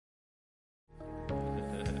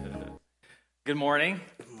Good morning.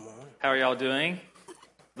 How are y'all doing?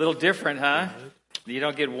 A little different, huh? You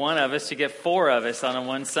don't get one of us, you get four of us on a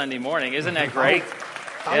one Sunday morning. Isn't that great?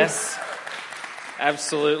 Yes,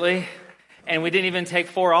 absolutely. And we didn't even take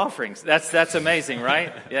four offerings. That's amazing,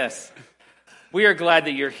 right? Yes. We are glad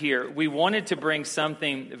that you're here. We wanted to bring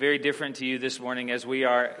something very different to you this morning as we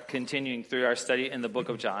are continuing through our study in the book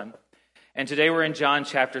of John. And today we're in John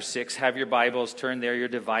chapter 6. Have your Bibles, turn there, your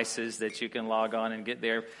devices that you can log on and get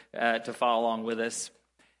there to follow along with us.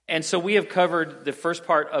 And so we have covered the first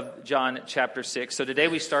part of John chapter 6. So today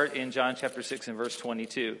we start in John chapter 6 and verse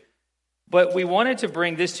 22. But we wanted to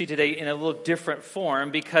bring this to you today in a little different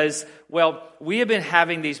form because, well, we have been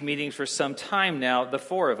having these meetings for some time now, the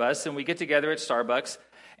four of us, and we get together at Starbucks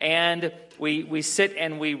and we sit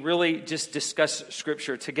and we really just discuss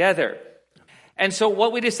Scripture together. And so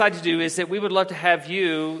what we decided to do is that we would love to have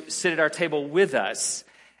you sit at our table with us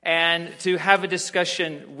and to have a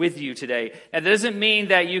discussion with you today. Now, that doesn't mean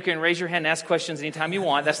that you can raise your hand and ask questions anytime you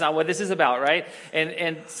want. That's not what this is about, right?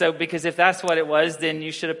 And so because if that's what it was, then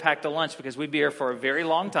you should have packed a lunch because we'd be here for a very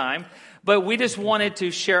long time. But we just wanted to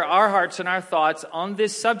share our hearts and our thoughts on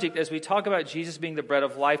this subject as we talk about Jesus being the bread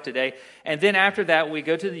of life today. And then after that, we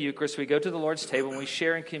go to the Eucharist, we go to the Lord's table, and we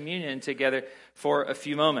share in communion together for a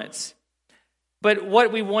few moments. But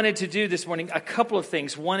what we wanted to do this morning, a couple of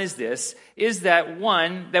things. One is this, is that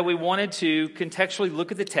we wanted to contextually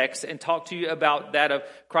look at the text and talk to you about that of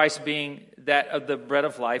Christ being that of the bread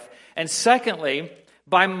of life. And secondly,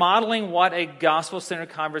 by modeling what a gospel-centered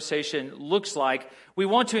conversation looks like, we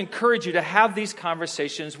want to encourage you to have these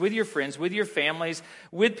conversations with your friends, with your families,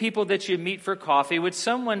 with people that you meet for coffee, with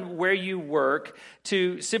someone where you work,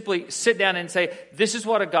 to simply sit down and say, this is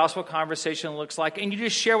what a gospel conversation looks like. And you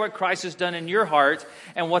just share what Christ has done in your heart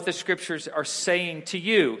and what the Scriptures are saying to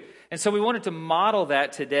you. And so we wanted to model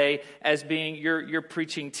that today as being your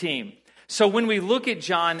preaching team. So when we look at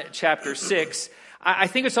John chapter 6, I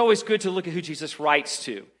think it's always good to look at who Jesus writes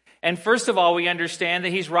to. And first of all, we understand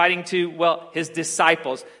that he's writing to, his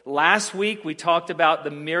disciples. Last week, we talked about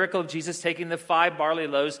the miracle of Jesus taking the 5 barley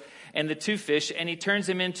loaves and the 2 fish, and he turns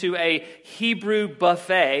them into a Hebrew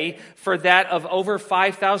buffet for that of over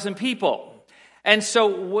 5,000 people. And so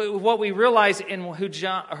what we realize in who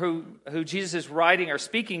Jesus is writing or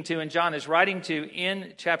speaking to, and John is writing to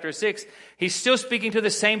in chapter 6, he's still speaking to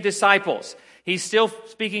the same disciples. He's still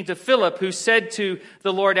speaking to Philip, who said to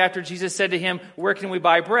the Lord after Jesus said to him, where can we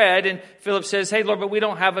buy bread? And Philip says, hey, Lord, but we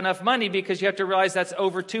don't have enough money, because you have to realize that's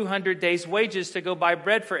over 200 days' wages to go buy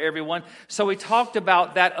bread for everyone. So we talked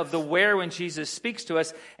about that of the where when Jesus speaks to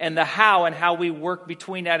us, and the how, and how we work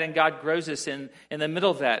between that, and God grows us in the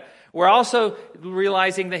middle of that. We're also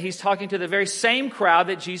realizing that he's talking to the very same crowd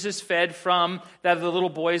that Jesus fed from that of the little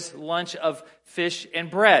boy's lunch of fish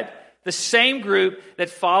and bread. The same group that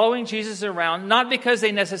following Jesus around, not because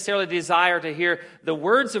they necessarily desire to hear the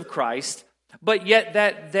words of Christ, but yet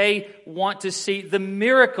that they want to see the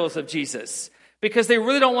miracles of Jesus, because they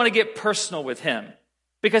really don't want to get personal with him.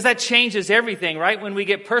 Because that changes everything, right? When we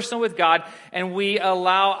get personal with God and we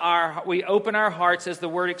open our hearts, as the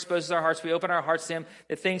Word exposes our hearts, we open our hearts to him,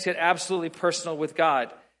 that things get absolutely personal with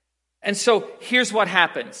God. And so here's what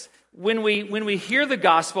happens. When we hear the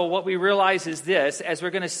gospel, what we realize is this, as we're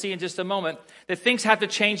going to see in just a moment, that things have to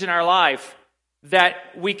change in our life, that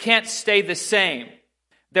we can't stay the same,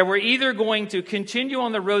 that we're either going to continue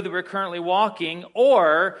on the road that we're currently walking,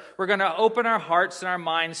 or we're going to open our hearts and our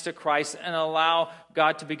minds to Christ and allow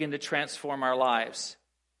God to begin to transform our lives.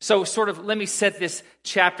 So let me set this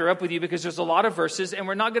chapter up with you, because there's a lot of verses, and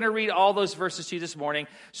we're not going to read all those verses to you this morning,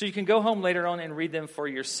 so you can go home later on and read them for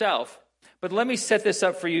yourself. But let me set this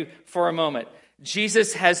up for you for a moment.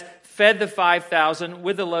 Jesus has fed the 5,000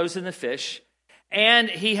 with the loaves and the fish, and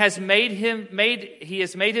he has made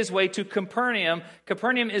his way to Capernaum.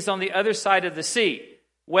 Capernaum is on the other side of the sea.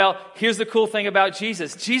 Well, here's the cool thing about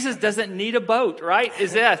Jesus. Jesus doesn't need a boat, right?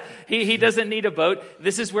 He doesn't need a boat.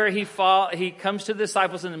 This is where he comes to the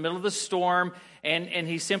disciples in the middle of the storm, and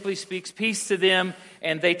he simply speaks peace to them,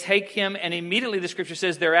 and they take him, and immediately the scripture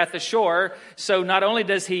says they're at the shore. So not only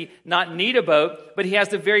does he not need a boat, but he has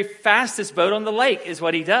the very fastest boat on the lake, is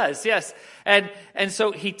what he does. Yes. And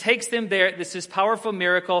so he takes them there. This is powerful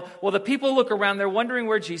miracle. Well, the people look around. They're wondering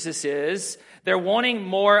where Jesus is. They're wanting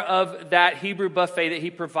more of that Hebrew buffet that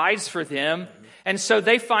he provides for them. And so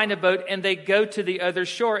they find a boat and they go to the other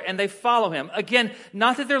shore and they follow him. Again,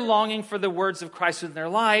 not that they're longing for the words of Christ in their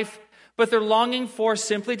life, but they're longing for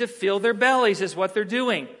simply to fill their bellies is what they're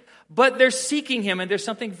doing. But they're seeking him, and there's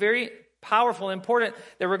something very powerful and important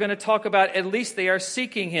that we're going to talk about. At least they are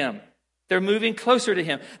seeking him. They're moving closer to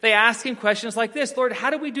him. They ask him questions like this: Lord,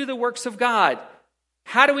 how do we do the works of God?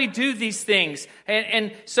 How do we do these things?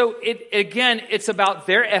 And so, it's about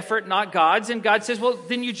their effort, not God's. And God says, well,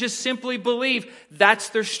 then you just simply believe. That's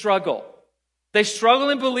their struggle. They struggle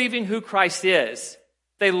in believing who Christ is.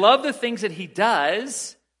 They love the things that he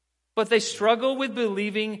does, but they struggle with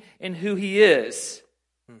believing in who he is.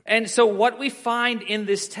 And so what we find in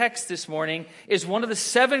this text this morning is one of the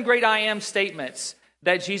 7 great I am statements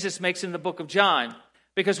that Jesus makes in the book of John.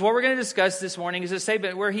 Because what we're going to discuss this morning is a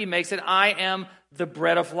statement where he makes it, I am the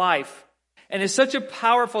bread of life. And it's such a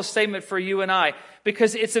powerful statement for you and I,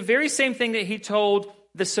 because it's the very same thing that he told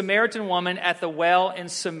the Samaritan woman at the well in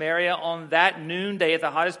Samaria on that noonday at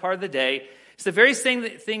the hottest part of the day. It's the very same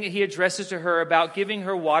thing that he addresses to her about giving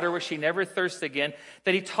her water where she never thirsts again,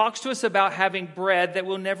 that he talks to us about having bread that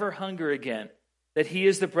will never hunger again, that he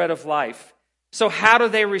is the bread of life. So how do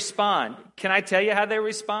they respond? Can I tell you how they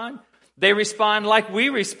respond? They respond like we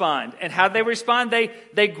respond. And how they respond?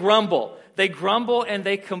 They grumble. They grumble and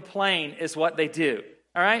they complain is what they do.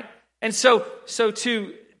 All right? And so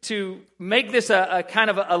to make this a kind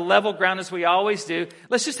of a level ground as we always do,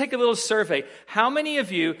 let's just take a little survey. How many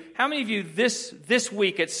of you this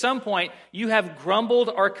week at some point you have grumbled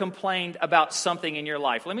or complained about something in your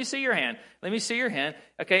life? Let me see your hand.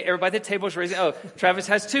 Okay, everybody at the table is raising. Oh, Travis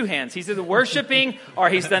has 2 hands. He's either worshiping or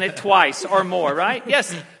he's done it twice or more, right?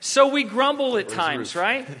 Yes. So we grumble at times,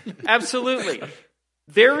 right? Absolutely.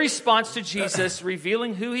 Their response to Jesus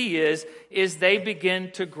revealing who he is they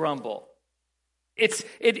begin to grumble.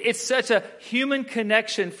 It's such a human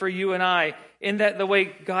connection for you and I in that the way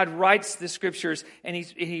God writes the scriptures, and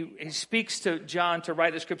he speaks to John to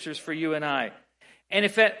write the scriptures for you and I. And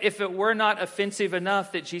if it were not offensive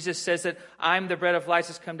enough that Jesus says that I'm the bread of life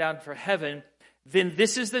that's come down from heaven, then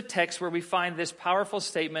this is the text where we find this powerful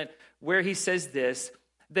statement where he says this,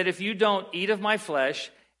 that if you don't eat of my flesh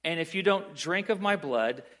and if you don't drink of my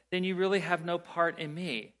blood, then you really have no part in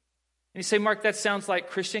me. And you say, Mark, that sounds like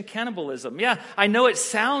Christian cannibalism. Yeah, I know it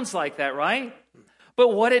sounds like that, right?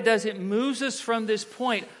 But what it does, it moves us from this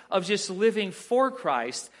point of just living for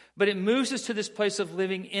Christ, but it moves us to this place of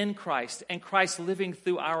living in Christ and Christ living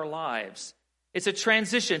through our lives. It's a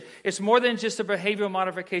transition. It's more than just a behavioral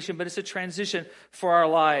modification, but it's a transition for our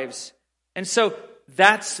lives. And so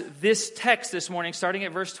that's this text this morning, starting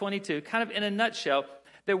at verse 22, kind of in a nutshell,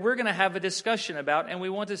 that we're going to have a discussion about, and we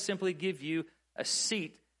want to simply give you a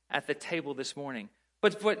seat at the table this morning.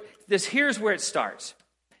 But here's where it starts.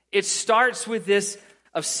 It starts with this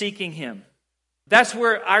of seeking him. That's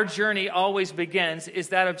where our journey always begins, is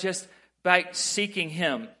that of just by seeking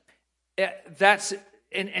him.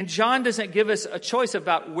 And John doesn't give us a choice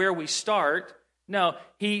about where we start. No,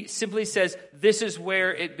 he simply says, this is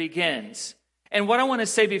where it begins. And what I want to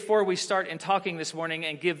say before we start in talking this morning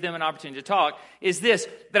and give them an opportunity to talk is this,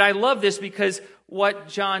 that I love this because what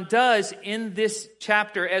John does in this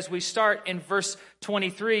chapter as we start in verse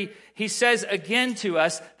 23, he says again to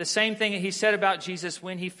us the same thing that he said about Jesus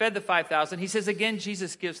when he fed the 5,000. He says again,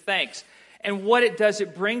 Jesus gives thanks. And what it does,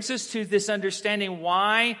 it brings us to this understanding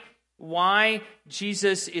why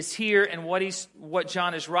Jesus is here and what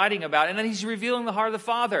John is writing about. And then he's revealing the heart of the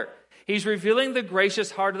Father. He's revealing the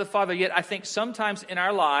gracious heart of the Father. Yet I think sometimes in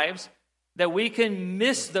our lives that we can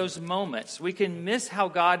miss those moments. We can miss how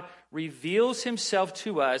God reveals himself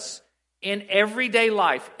to us in everyday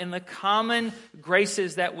life, in the common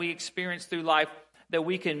graces that we experience through life, that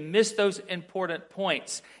we can miss those important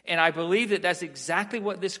points. And I believe that that's exactly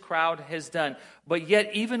what this crowd has done. But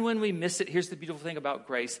yet, even when we miss it, here's the beautiful thing about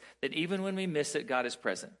grace, that even when we miss it, God is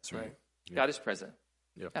present. That's right. Yeah. God is present.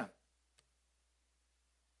 Yep. Yeah.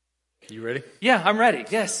 You ready? Yeah, I'm ready.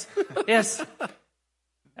 Yes. Yes.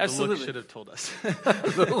 Absolutely. The look should have told us.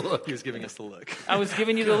 The look. He was giving us the look. I was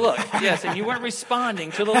giving you the look. Yes, and you weren't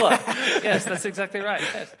responding to the look. Yes, that's exactly right.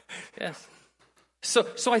 Yes. Yes.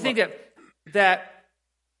 So I think that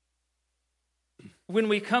when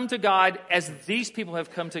we come to God, as these people have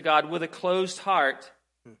come to God with a closed heart,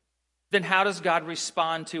 then how does God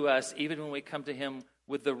respond to us even when we come to him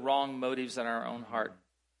with the wrong motives in our own heart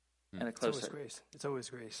and a closed heart? Grace. It's always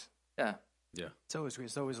grace. Yeah. Yeah. It's always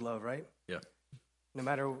grace. It's always love, right? Yeah. No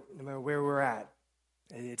matter where we're at,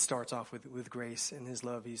 it starts off with grace and his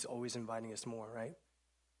love. He's always inviting us more, right?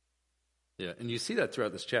 Yeah, and you see that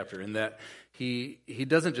throughout this chapter in that he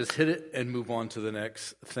doesn't just hit it and move on to the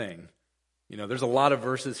next thing. You know, there's a lot of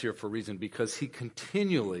verses here for a reason, because he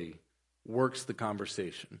continually works the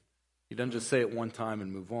conversation. He doesn't just say it one time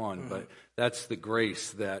and move on, but that's the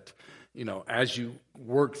grace that, you know, as you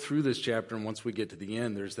work through this chapter, and once we get to the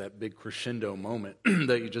end, there's that big crescendo moment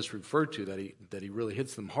that you just referred to that he really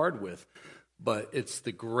hits them hard with. But it's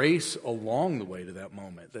the grace along the way to that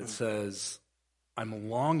moment that says, I'm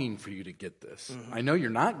longing for you to get this. I know you're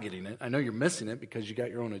not getting it. I know you're missing it because you got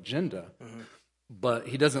your own agenda. But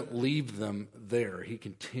he doesn't leave them there. He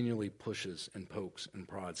continually pushes and pokes and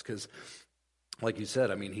prods because, like you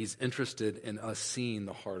said, I mean, he's interested in us seeing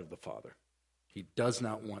the heart of the Father. He does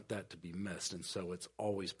not want that to be missed, and so it's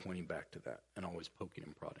always pointing back to that and always poking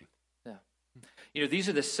and prodding. Yeah. You know, these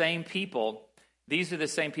are the same people. These are the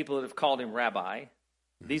same people that have called him rabbi.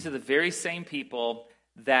 These are the very same people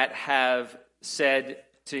that have said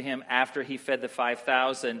to him after he fed the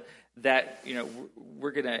 5,000 that, you know,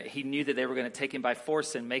 he knew that they were going to take him by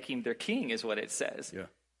force and make him their king, is what it says. Yeah.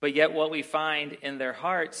 But yet what we find in their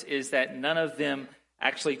hearts is that none of them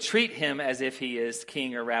actually treat him as if he is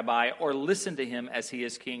king or rabbi, or listen to him as he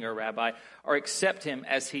is king or rabbi, or accept him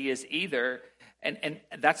as he is either. And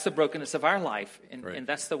that's the brokenness of our life. And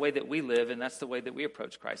that's the way that we live, and that's the way that we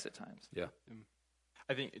approach Christ at times. Yeah.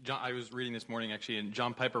 I think I was reading this morning, actually, and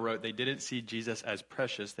John Piper wrote, they didn't see Jesus as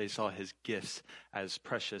precious, they saw his gifts as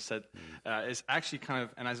precious. That is actually kind of,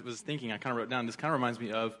 and I was thinking, I kind of wrote down, this kind of reminds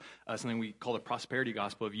me of something we call the prosperity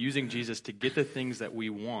gospel, of using Jesus to get the things that we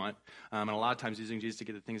want, and a lot of times using Jesus to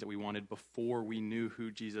get the things that we wanted before we knew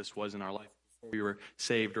who Jesus was in our life, before we were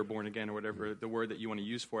saved or born again or whatever the word that you want to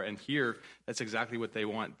use for it. And here, that's exactly what they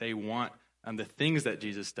want. They want the things that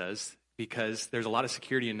Jesus does, because there's a lot of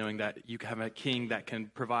security in knowing that you have a king that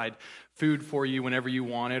can provide food for you whenever you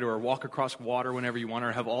want it, or walk across water whenever you want,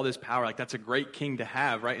 or have all this power. Like, that's a great king to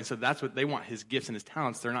have, right? And so that's what they want, his gifts and his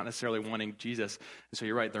talents. They're not necessarily wanting Jesus. And so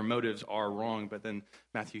you're right, their motives are wrong. But then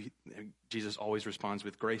Jesus always responds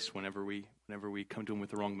with grace whenever we come to him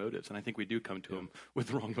with the wrong motives. And I think we do come to him with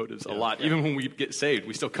the wrong motives a lot. Even when we get saved,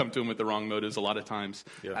 we still come to him with the wrong motives a lot of times,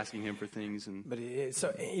 asking him for things. But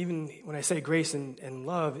so even when I say grace and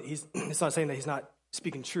love, it's not saying that he's not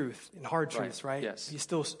speaking truth and hard truths, right? Yes.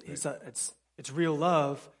 It's real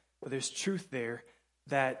love, but there's truth there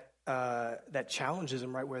that challenges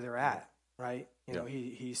them right where they're at, right? You know,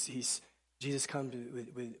 Jesus comes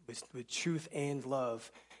with truth and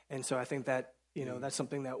love, and so I think that, you know, that's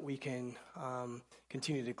something that we can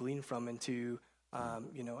continue to glean from, and to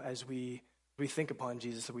you know, as we think upon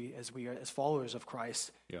Jesus, as followers of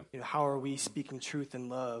Christ, you know, how are we speaking truth and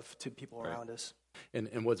love to people around us?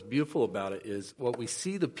 And what's beautiful about it is what we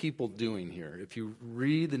see the people doing here. If you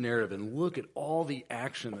read the narrative and look at all the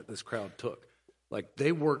action that this crowd took, like,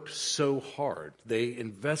 they worked so hard. They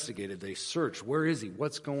investigated. They searched. Where is he?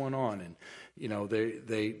 What's going on? And, you know,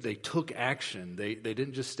 they took action. They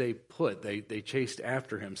didn't just stay put. They chased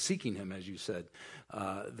after him, seeking him, as you said.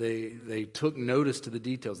 They took notice to the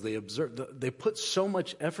details. They observed. They put so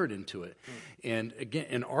much effort into it. And again,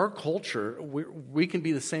 in our culture, we can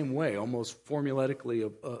be the same way, almost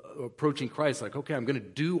formulaically approaching Christ. Like, okay, I'm going to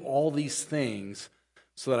do all these things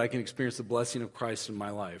so that I can experience the blessing of Christ in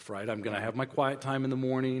my life, right? I'm going to have my quiet time in the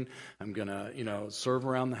morning. I'm going to, you know, serve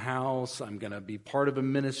around the house. I'm going to be part of a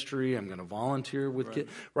ministry. I'm going to volunteer with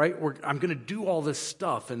kids, right? I'm going to do all this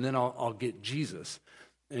stuff, and then I'll get Jesus.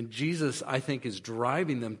 And Jesus, I think, is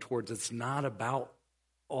driving them towards, it's not about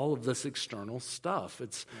all of this external stuff.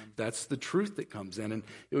 That's the truth that comes in. And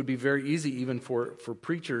it would be very easy even for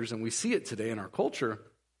preachers, and we see it today in our culture,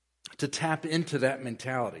 to tap into that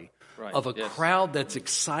mentality of a crowd that's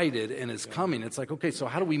excited and is coming. It's like, okay, so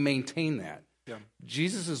how do we maintain that? Yeah.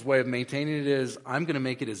 Jesus' way of maintaining it is, I'm going to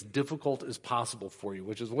make it as difficult as possible for you,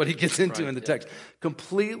 which is what he gets into in the text.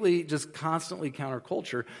 Completely, just constantly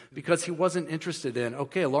counterculture, because he wasn't interested in,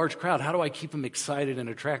 okay, a large crowd, how do I keep them excited and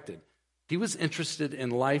attracted? He was interested in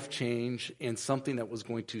life change and something that was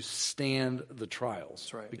going to stand the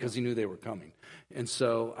trials, because he knew they were coming. And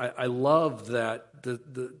so I love that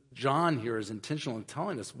the John here is intentional in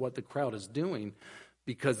telling us what the crowd is doing,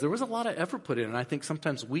 because there was a lot of effort put in. And I think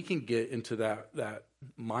sometimes we can get into that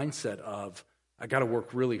mindset of, I got to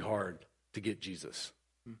work really hard to get Jesus,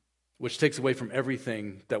 which takes away from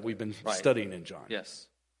everything that we've been studying in John. Yes,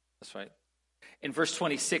 that's right. In verse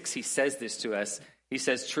 26, he says this to us. He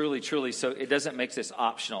says, truly, truly. So it doesn't make this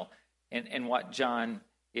optional. And what John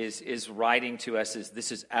is writing to us is,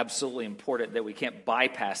 this is absolutely important, that we can't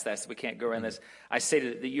bypass this. We can't go around this. I say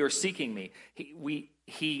that you're seeking me.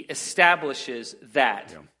 He establishes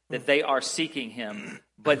that they are seeking him.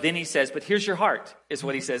 But then he says, but here's your heart, is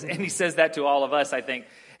what he says. And he says that to all of us, I think.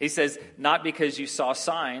 He says, not because you saw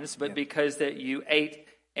signs, but because that you ate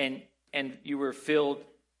and you were filled.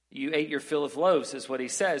 You ate your fill of loaves, is what he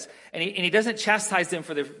says. And he doesn't chastise them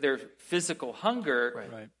for their physical hunger.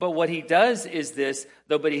 Right. But what he does is this,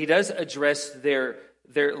 but he does address their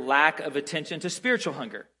lack of attention to spiritual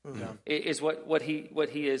hunger, is what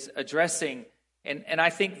he is addressing. And I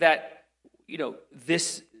think that, you know,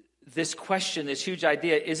 this question, this huge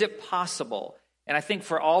idea, is it possible And I think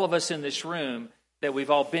for all of us in this room that we've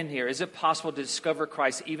all been here, is it possible to discover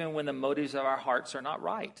Christ even when the motives of our hearts are not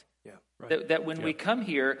right? Yeah, right. That when we come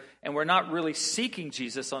here and we're not really seeking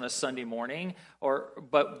Jesus on a Sunday morning,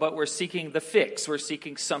 but we're seeking the fix, we're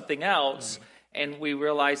seeking something else, and we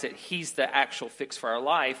realize that he's the actual fix for our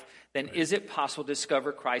life, then is it possible to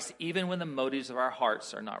discover Christ even when the motives of our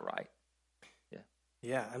hearts are not right?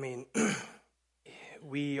 Yeah, I mean,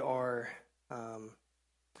 we are,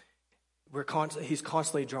 he's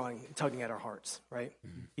constantly tugging at our hearts, right?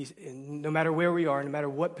 Mm-hmm. No matter where we are, no matter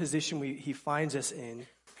what position he finds us in,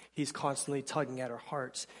 he's constantly tugging at our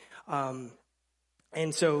hearts.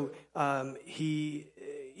 And so he,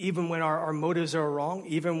 even when our motives are wrong,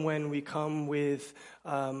 even when we come with,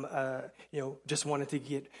 just wanting to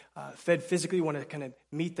get fed physically, want to kind of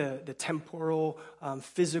meet the temporal,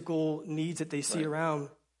 physical needs that they see around,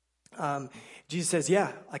 Jesus says,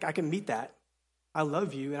 yeah, like I can meet that. I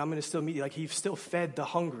love you, and I'm going to still meet you. Like he still fed the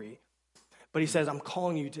hungry. But he says, I'm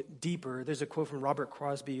calling you deeper. There's a quote from Robert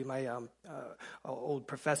Crosby, my old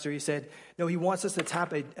professor. He said, no, he wants us to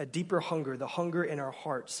tap a deeper hunger, the hunger in our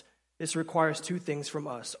hearts. This requires two things from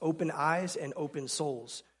us, open eyes and open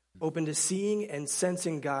souls, open to seeing and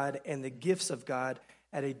sensing God and the gifts of God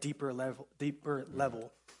at a deeper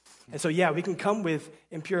level. And so, yeah, we can come with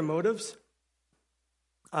impure motives,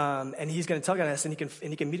 and he's going to tug on us, and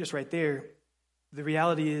he can meet us right there. The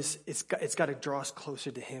reality is it's got to draw us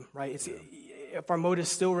closer to him, right? If our motives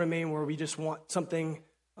still remain where we just want something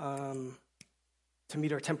to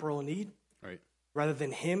meet our temporal need, right, rather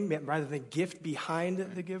than him, rather than gift behind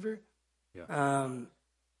the giver, then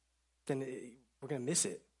we're going to miss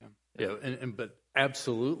it. Yeah, but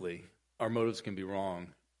absolutely, our motives can be wrong,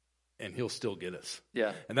 and he'll still get us.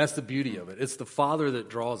 Yeah. And that's the beauty of it. It's the Father that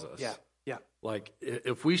draws us. Yeah. Like,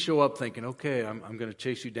 if we show up thinking, okay, I'm going to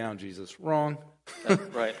chase you down, Jesus, wrong.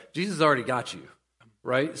 Right. Jesus already got you,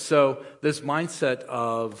 right? So this mindset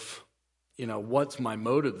of, what's my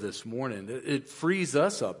motive this morning, it frees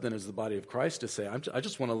us up then as the body of Christ to say, I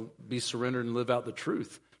just want to be surrendered and live out the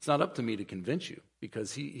truth. It's not up to me to convince you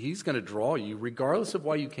because he's going to draw you regardless of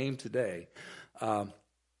why you came today.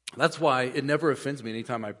 That's why it never offends me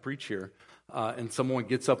anytime I preach here and someone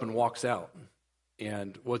gets up and walks out.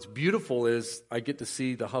 And what's beautiful is I get to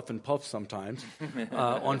see the huff and puff sometimes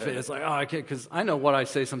on Facebook. It's like, I can't, because I know what I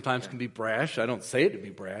say sometimes can be brash. I don't say it to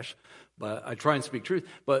be brash, but I try and speak truth.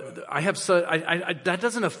 But I have that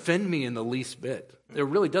doesn't offend me in the least bit. It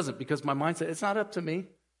really doesn't, because my mindset, it's not up to me.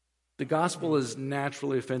 The gospel is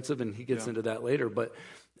naturally offensive, and he gets into that later. But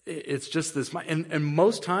it's just this, and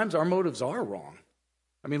most times our motives are wrong.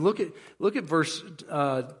 I mean, look at verse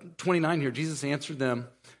 29 here. Jesus answered them.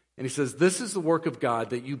 And he says, this is the work of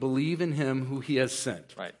God, that you believe in him who he has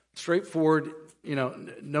sent. Right. Straightforward,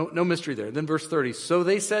 no mystery there. Then verse 30, so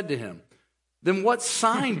they said to him, then what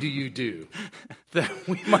sign do you do that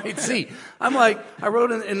we might see? I'm like, I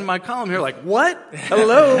wrote in my column here, like, what?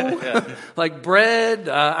 Hello? Like bread,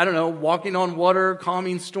 I don't know, walking on water,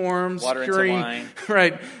 calming storms, water curing, into wine.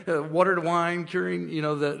 Right, water to wine, curing,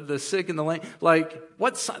 the sick and the lame. Like,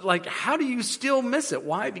 how do you still miss it?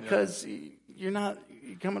 Why? Because you're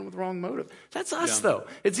coming with the wrong motive. That's us, though.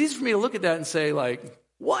 It's easy for me to look at that and say, like,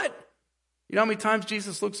 what? You know how many times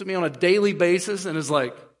Jesus looks at me on a daily basis and is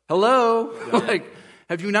like, hello? Yeah. Like,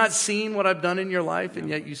 have you not seen what I've done in your life, and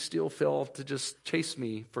yet you still fail to just chase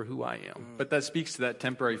me for who I am? But that speaks to that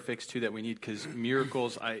temporary fix, too, that we need, because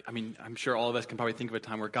miracles, I mean, I'm sure all of us can probably think of a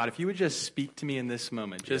time where, God, if you would just speak to me in this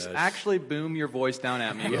moment, just actually boom your voice down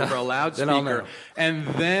at me over a loudspeaker, and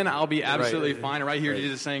then I'll be absolutely fine. Right here,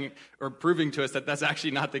 Jesus saying, or proving to us that that's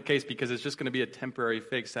actually not the case, because it's just going to be a temporary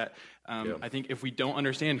fix. That I think if we don't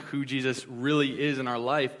understand who Jesus really is in our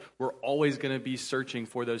life, we're always going to be searching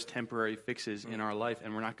for those temporary fixes in our life,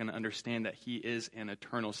 and we're not going to understand that he is an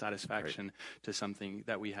eternal satisfaction to something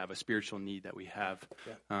that we have, a spiritual need that we have.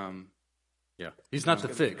 He's not the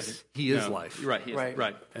fix. He is life. Right.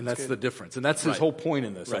 Right. And that's the difference. And that's his whole point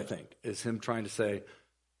in this, I think, is him trying to say,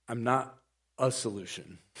 I'm not a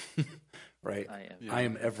solution. Right? I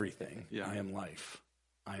am everything. Yeah. I am life.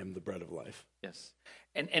 I am the bread of life. Yes.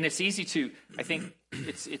 And it's easy to, I think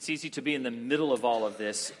it's easy to be in the middle of all of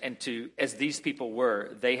this, and to, as these people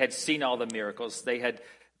were, they had seen all the miracles. They had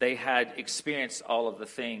experienced all of the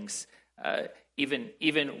things.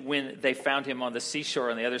 Even when they found him on the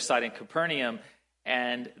seashore on the other side in Capernaum,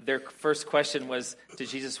 and their first question to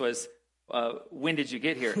Jesus was, when did you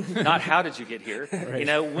get here? Not how did you get here?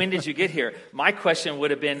 Right. When did you get here? My question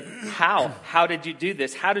would have been, how? How did you do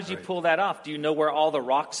this? How did you pull that off? Do you know where all the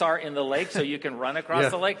rocks are in the lake so you can run across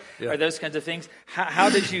the lake? Yeah. Or those kinds of things? How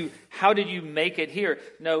did you make it here?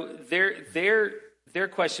 No, their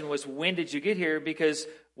question was, when did you get here? Because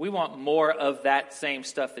we want more of that same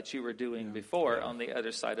stuff that you were doing before on the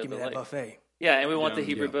other side of Give me the that lake. buffet. Yeah, and we want the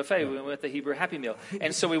Hebrew buffet. We want the Hebrew Happy Meal.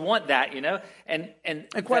 And so we want that, And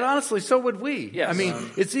quite honestly, so would we. Yes. I mean,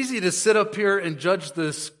 it's easy to sit up here and judge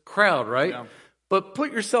this crowd, right? Yeah. But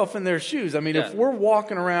put yourself in their shoes. I mean, if we're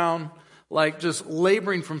walking around like just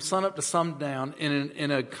laboring from sunup to sundown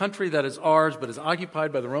in a country that is ours but is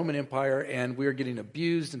occupied by the Roman Empire, and we are getting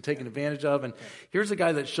abused and taken advantage of, and here's a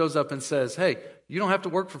guy that shows up and says, hey, you don't have to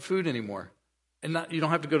work for food anymore. And you don't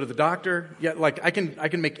have to go to the doctor. Yeah, like I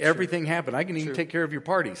can make everything happen. I can even take care of your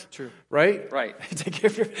parties. True. Right? Right. Take care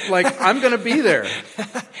of your. Like I'm going to be there.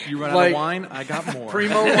 You run out of wine, I got more.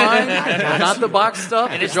 Primo wine, not the box stuff,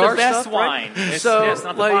 And the it's jar the best stuff, wine. Right? It's not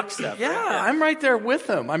the box stuff. Yeah, I'm right there with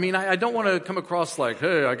them. I mean, I don't want to come across like,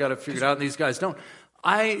 hey, I got to figure it out, and these guys don't.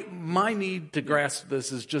 My need to grasp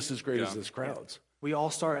this is just as great as this crowd's. We all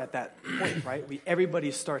start at that point, right? Everybody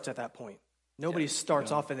starts at that point. Nobody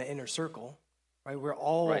starts off in the inner circle. Right, we're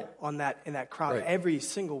all in that crowd. Right. Every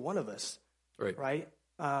single one of us. Right.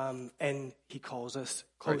 And he calls us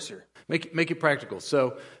closer. Right. Make it practical.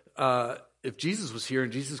 So, if Jesus was here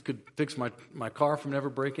and Jesus could fix my car from never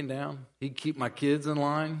breaking down, he'd keep my kids in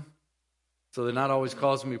line, so they're not always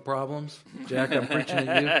causing me problems. Jack, I'm preaching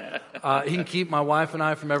at you. He can keep my wife and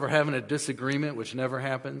I from ever having a disagreement, which never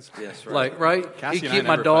happens. Yes, right. Like, right? Cassie He and can keep I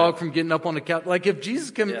my never dog fight. from getting up on the couch. Like, if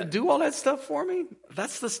Jesus can do all that stuff for me,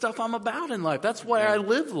 that's the stuff I'm about in life. That's why I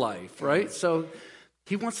live life, right? So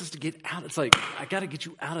he wants us to get out. It's like, I got to get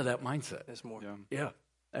you out of that mindset. There's more. Yeah,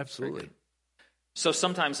 absolutely. So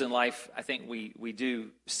sometimes in life, I think we do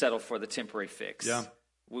settle for the temporary fix. Yeah.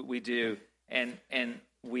 We do. And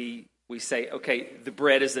we say, okay, the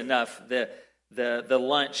bread is enough. The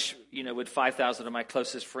lunch, with 5,000 of my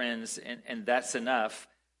closest friends, and that's enough.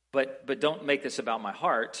 But don't make this about my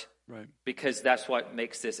heart, Right. because that's what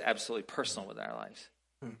makes this absolutely personal with our lives.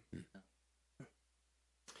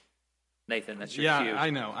 Nathan, that's your cue. I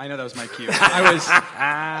know that was my cue. I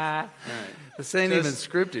was. This ain't even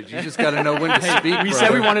scripted. You just got to know when to speak. We brother.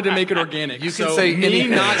 said we wanted to make it organic. You can so say me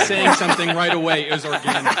anything. not saying something right away is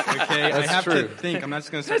organic. Okay, That's I have true. to think. I'm not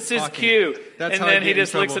just going to start That's his talking. cue. That's and how I then he get in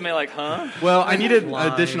just looks at trouble. me like, huh? Well, I needed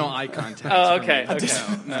additional eye contact. Oh, from okay. you.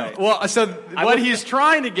 Okay. No. Well, so what he's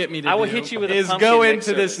trying to get me to I will do hit you with a is pumpkin go next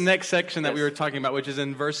into this service. next section that we Yes. were talking about, which is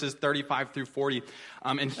in verses 35 through 40.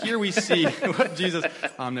 And here we see what Jesus...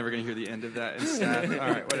 I'm never going to hear the end of that. It's sad. All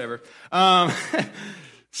right, whatever.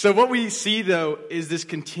 So what we see, though, is this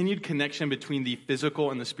continued connection between the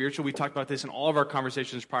physical and the spiritual. We talked about this in all of our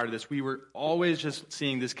conversations prior to this. We were always just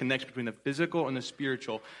seeing this connection between the physical and the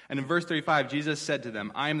spiritual. And in verse 35, Jesus said to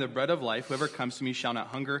them, I am the bread of life. Whoever comes to me shall not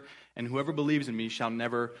hunger, and whoever believes in me shall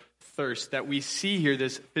never thirst. That we see here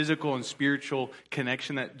this physical and spiritual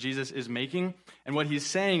connection that Jesus is making. And what he's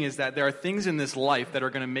saying is that there are things in this life that are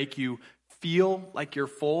going to make you feel like you're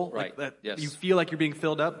full, Right. like that Yes. you feel like you're being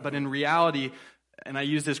filled up, but in reality, and I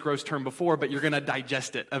used this gross term before, but you're going to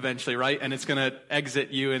digest it eventually, right? And it's going to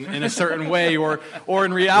exit you in a certain way, or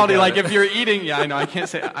in reality, like if you're eating, I know I can't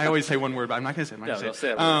say, I always say one word, but I'm not going to say it. I'm not No, gonna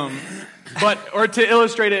don't say it. Or to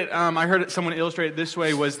illustrate it, I heard someone illustrate it this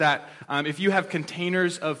way, was that if you have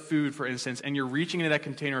containers of food, for instance, and you're reaching into that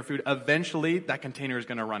container of food, eventually that container is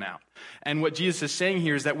going to run out. And what Jesus is saying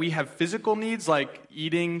here is that we have physical needs like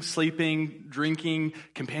eating, sleeping, drinking,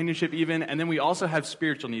 companionship even, and then we also have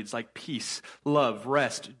spiritual needs like peace, love,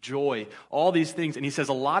 rest, joy, all these things. And he says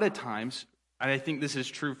a lot of times, and I think this is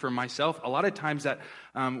true for myself, a lot of times that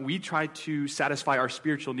we try to satisfy our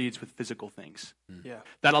spiritual needs with physical things. Yeah,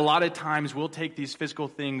 That a lot of times we'll take these physical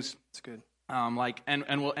things, that's good.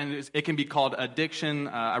 it can be called addiction.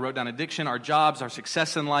 I wrote down addiction, our jobs, our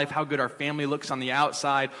success in life, how good our family looks on the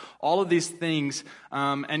outside, all of these things,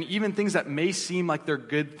 and even things that may seem like they're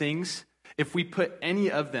good things. If we put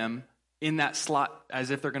any of them in that slot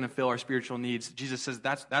as if they're going to fill our spiritual needs, Jesus says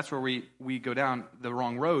that's where we go down the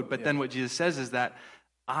wrong road. But then what Jesus says is that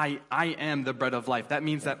I am the bread of life. That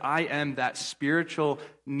means that I am that spiritual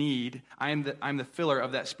need. I'm the filler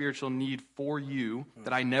of that spiritual need for you,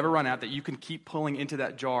 that I never run out, that you can keep pulling into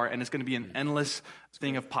that jar, and it's going to be an endless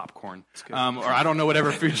thing of popcorn. Or I don't know,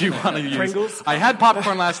 whatever food you want to use. Pringles? I had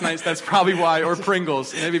popcorn last night, so that's probably why. Or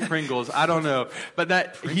Pringles. Maybe Pringles. I don't know. But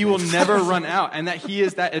that he will never run out, and that he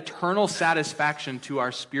is that eternal satisfaction to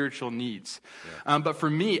our spiritual needs. But for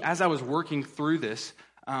me, as I was working through this,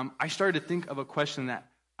 I started to think of a question that,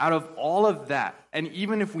 out of all of that, and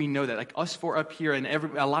even if we know that, like us four up here and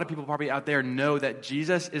a lot of people probably out there know that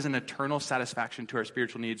Jesus is an eternal satisfaction to our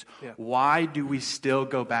spiritual needs, why do we still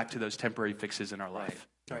go back to those temporary fixes in our life?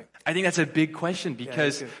 Right. I think that's a big question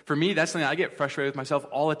because good. for me, that's something I get frustrated with myself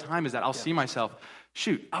all the time, is that I'll see myself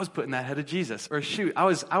shoot, I was putting that ahead of Jesus, or shoot, I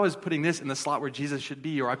was putting this in the slot where Jesus should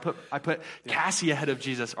be, or I put Cassie ahead of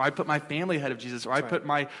Jesus, or I put my family ahead of Jesus, or I put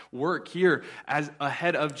my work here as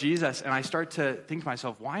ahead of Jesus, and I start to think to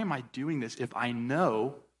myself, why am I doing this if I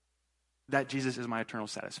know that Jesus is my eternal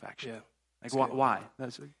satisfaction? Yeah. Like, why?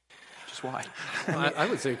 That's just why. I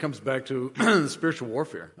would say it comes back to the spiritual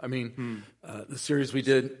warfare. I mean, the series we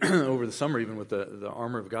did over the summer, even with the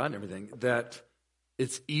armor of God and everything, that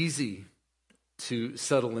it's easy to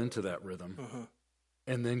settle into that rhythm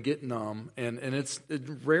and then get numb. And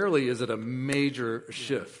rarely is it a major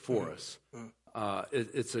shift for us.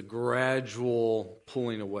 It's a gradual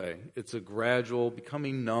pulling away. It's a gradual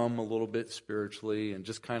becoming numb a little bit spiritually and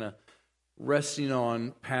just kind of resting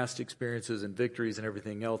on past experiences and victories and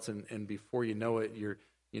everything else. And before you know it,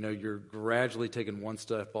 you're gradually taking one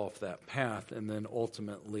step off that path, and then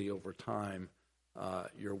ultimately over time,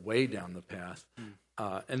 you're way down the path.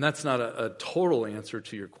 And that's not a total answer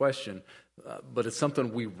to your question, but it's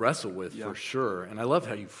something we wrestle with for sure. And I love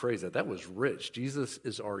how you phrase that. That was rich. Jesus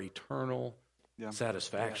is our eternal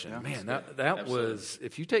satisfaction. Man, that was,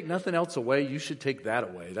 if you take nothing else away, you should take that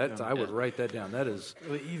away. I would write that down. That is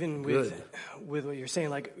even good. with what you're saying,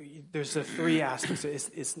 like there's the three aspects.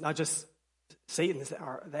 It's not just Satan,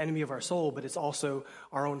 the enemy of our soul, but it's also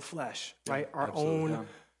our own flesh, right? Our own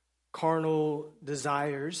carnal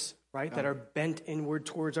desires, right, that are bent inward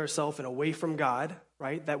towards ourselves and away from God,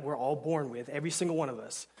 right, that we're all born with, every single one of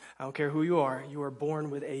us. I don't care who you are born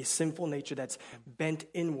with a sinful nature that's bent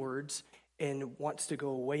inwards and wants to go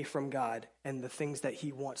away from God and the things that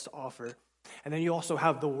he wants to offer. And then you also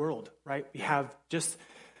have the world, right? We have just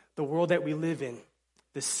the world that we live in,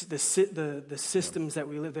 the systems that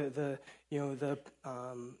we live,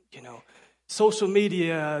 social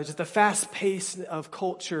media, just the fast pace of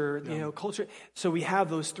culture, culture. So we have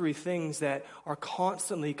those three things that are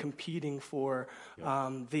constantly competing for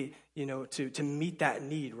to meet that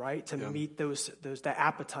need, right? To meet the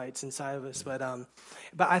appetites inside of us. But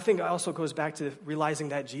I think it also goes back to realizing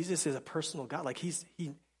that Jesus is a personal God. Like he's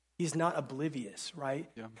not oblivious, right?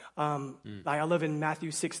 Yeah. Like I love in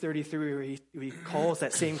Matthew 6:33 where he calls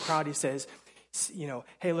that same crowd. He says,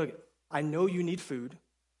 hey, look, I know you need food.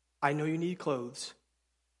 I know you need clothes.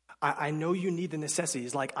 I know you need the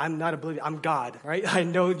necessities. Like, I'm not oblivious. I'm God, right? I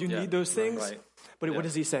know you need those things. Right. But what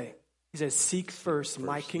does he say? He says, seek first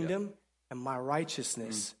my kingdom and my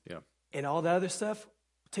righteousness. And all the other stuff,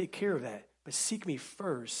 take care of that. But seek me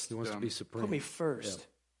first. He wants to be supreme. Put me first.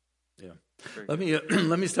 Yeah. Let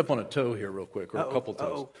me step on a toe here real quick, or a couple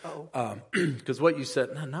toes. Because what you said,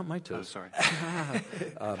 not my toes. Sorry.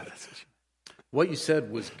 What you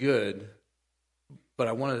said was good. But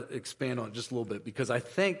I want to expand on it just a little bit because I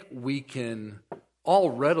think we can all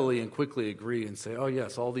readily and quickly agree and say, oh,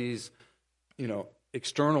 yes, all these,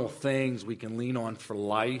 external things we can lean on for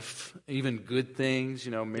life, even good things,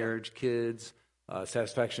 marriage, kids,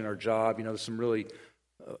 satisfaction in our job. There's some really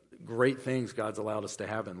great things God's allowed us to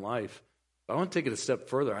have in life. But I want to take it a step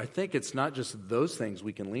further. I think it's not just those things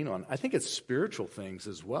we can lean on. I think it's spiritual things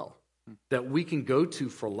as well that we can go to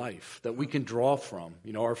for life, that we can draw from.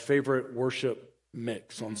 Our favorite worship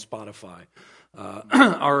mix on Spotify,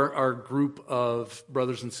 our group of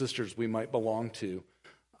brothers and sisters we might belong to,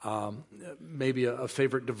 maybe a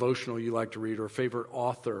favorite devotional you like to read or a favorite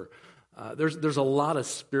author. There's a lot of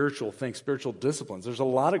spiritual things, spiritual disciplines. There's a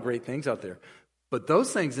lot of great things out there. But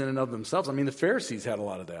those things in and of themselves, the Pharisees had a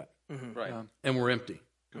lot of that. Right. And were empty.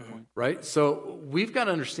 Good point. Right? So we've got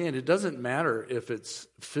to understand it doesn't matter if it's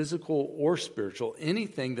physical or spiritual.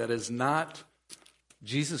 Anything that is not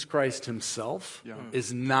Jesus Christ himself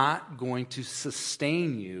is not going to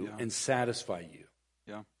sustain you and satisfy you.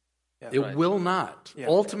 It will not.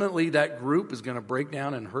 Ultimately, that group is going to break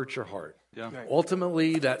down and hurt your heart.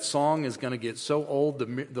 Ultimately, that song is going to get so old,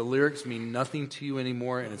 the lyrics mean nothing to you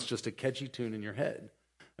anymore, and it's just a catchy tune in your head.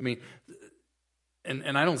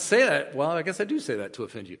 And I don't say that, well, I guess I do say that to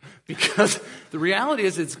offend you, because the reality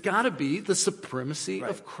is it's got to be the supremacy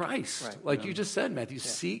of Christ. Like you just said, Matthew,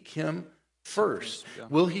 seek him first.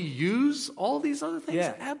 Will he use all these other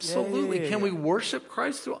things? Absolutely. Can we worship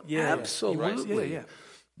Christ through? Absolutely.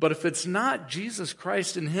 But if it's not Jesus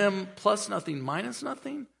Christ and him plus nothing minus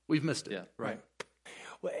nothing, we've missed it. Right.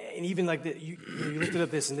 Well, and even like you lifted up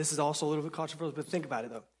this, and this is also a little bit controversial, but think about it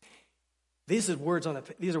though. These are words on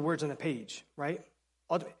a page, right?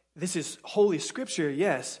 This is Holy Scripture,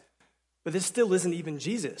 yes, but this still isn't even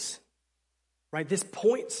Jesus, right? This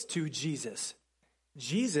points to Jesus.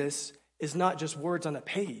 Jesus is not just words on a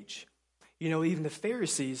page. Even the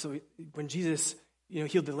Pharisees, when Jesus,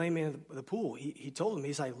 healed the lame man of the pool, he told them,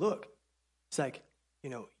 he's like, look, it's like,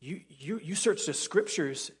 you search the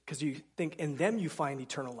scriptures because you think in them you find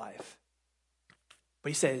eternal life. But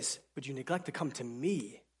he says, but you neglect to come to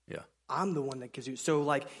me. Yeah. I'm the one that gives you. So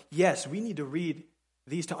like, yes, we need to read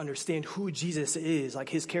these to understand who Jesus is, like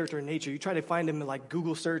his character and nature. You try to find him in like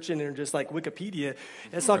Google searching or just like Wikipedia,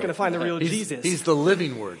 it's not going to find the real Jesus. He's the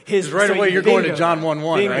living word. Right away you're going to John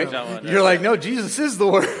 1:1, right? John 1, you're like, no, Jesus is the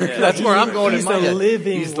word. Yeah. That's where I'm going in my head.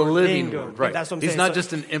 He's the living word. Right. That's what I'm He's saying. not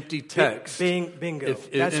just an empty text. Bingo.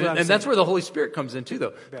 That's where the Holy Spirit comes in too,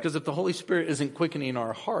 though. Because if the Holy Spirit isn't quickening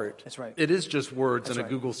our heart, that's right. It is just words in a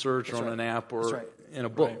Google search or on an app or in a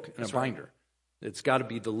book, in a binder. It's got to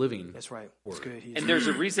be the living. That's right. That's good. And there's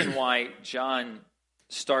a reason why John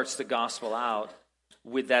starts the gospel out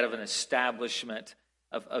with that of an establishment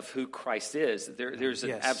of who Christ is. There's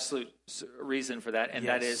an absolute reason for that, and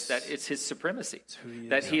that is that it's his supremacy,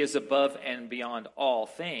 that he is above and beyond all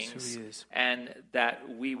things, and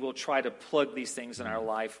that we will try to plug these things in our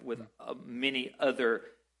life with many other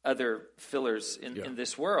fillers in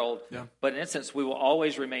this world. Yeah. But in essence, we will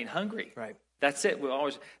always remain hungry. Right. That's it.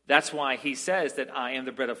 That's why he says that I am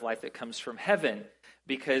the bread of life that comes from heaven,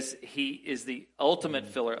 because he is the ultimate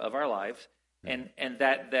filler of our lives, and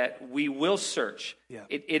that we will search. Yeah.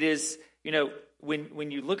 It is,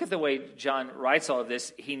 when you look at the way John writes all of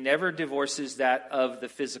this, he never divorces that of the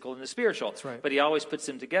physical and the spiritual. That's right. But he always puts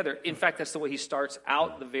them together. In fact, that's the way he starts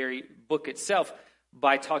out the very book itself,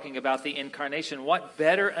 by talking about the incarnation. What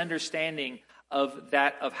better understanding of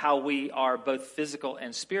how we are both physical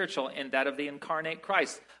and spiritual, and that of the incarnate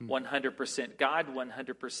Christ, 100% God,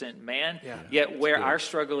 100% man. Yeah. Yet where our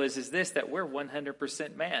struggle is this, that we're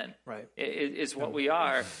 100% man. Right. Is what we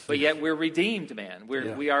are, but yet we're redeemed man.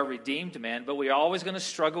 We are redeemed man, but we're always going to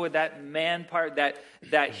struggle with that man part,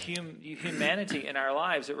 that humanity in our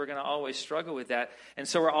lives, that we're going to always struggle with that. And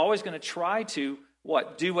so we're always going to try to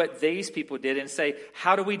do what these people did and say,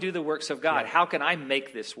 how do we do the works of God? How can I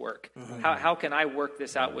make this work? Mm-hmm. How can I work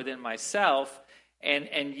this out within myself?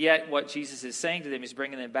 And yet what Jesus is saying to them, he's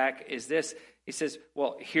bringing them back, is this. He says,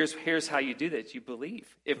 well, here's how you do this. You believe.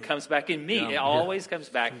 It comes back in me. Yeah. It always comes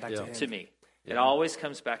back to me. Yeah. It always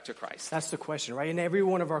comes back to Christ. That's the question, right? In every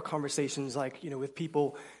one of our conversations, with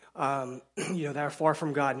people, that are far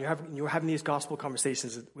from God, and you're having these gospel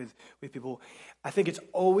conversations with people, I think it's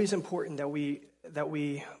always important that we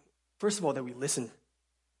first of all, that we listen.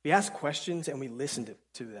 We ask questions and we listen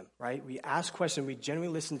to them, right? We ask questions, we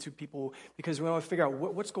genuinely listen to people, because we want to figure out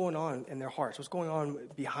what's going on in their hearts, what's going on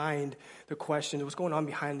behind the question, what's going on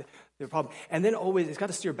behind their problem. And then always, it's got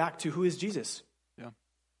to steer back to, who is Jesus? Yeah.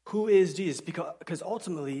 Who is Jesus? Because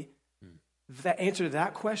ultimately, the answer to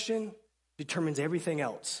that question determines everything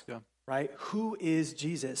else, right? Who is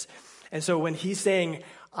Jesus? And so when he's saying,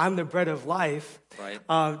 I'm the bread of life,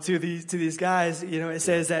 right, to these guys, it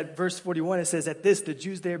says that verse 41, it says that the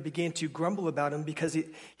Jews there began to grumble about him because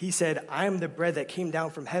he said, I am the bread that came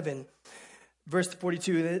down from heaven. Verse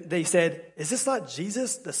 42, they said, is this not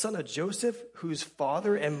Jesus, the son of Joseph, whose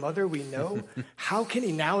father and mother we know? How can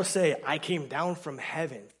he now say, I came down from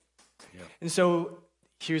heaven? Yeah. And so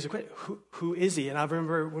here's a question, who is he? And I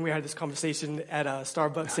remember when we had this conversation at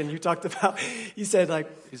Starbucks, and you talked about, you said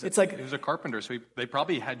he was a carpenter, so they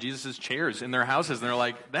probably had Jesus' chairs in their houses, and they're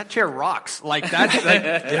like, that chair rocks.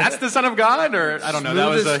 That's the Son of God? Or, I don't know, that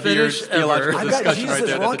was a huge theological discussion right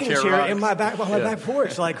there. I've got Jesus' rocking chair in my back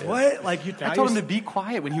porch. What? I told him to be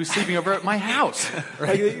quiet when he was sleeping over at my house.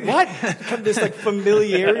 Right? What? This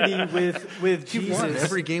familiarity with Jesus. He won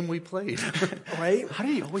every game we played. Right? How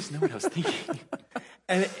did he always know what I was thinking?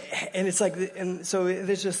 And it's and so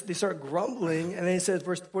they start grumbling, and then it says,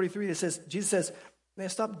 verse 43, Jesus says, man,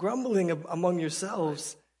 stop grumbling among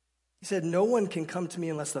yourselves. He said, no one can come to me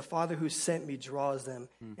unless the Father who sent me draws them,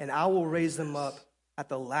 and I will raise them up at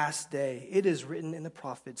the last day. It is written in the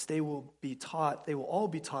prophets, they will all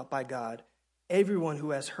be taught by God. Everyone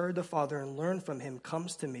who has heard the Father and learned from him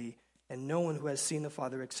comes to me, and no one who has seen the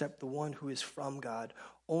Father except the one who is from God.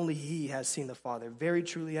 Only he has seen the Father. Very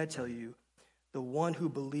truly I tell you, the one who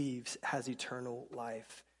believes has eternal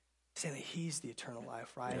life. He's saying that he's the eternal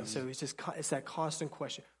life, right? Yes. So it's that constant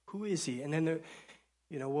question: who is he? And then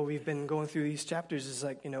what we've been going through these chapters is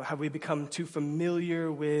have we become too familiar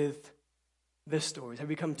with the stories? Have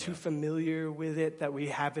we become too familiar with it that we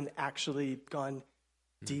haven't actually gone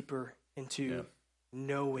deeper into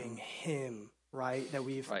knowing him, right? That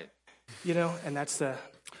we've, and that's the.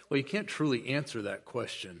 Well, you can't truly answer that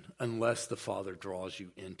question unless the Father draws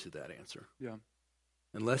you into that answer. Yeah.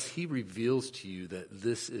 Unless he reveals to you that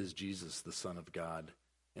this is Jesus, the Son of God,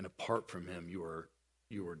 and apart from him, you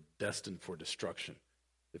are destined for destruction.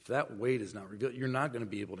 if that weight is not revealed, you're not going to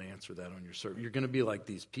be able to answer that on your serve. You're going to be like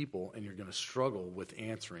these people, and you're going to struggle with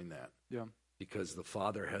answering that. Yeah. Because the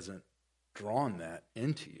Father hasn't drawn that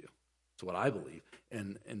into you. That's what I believe.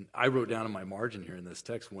 And I wrote down in my margin here in this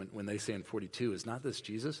text, when they say in 42, is not this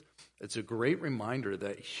Jesus? It's a great reminder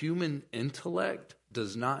that human intellect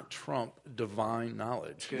does not trump divine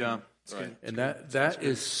knowledge. Yeah. Right. And that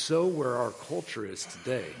is so where our culture is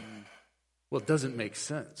today. Well, it doesn't make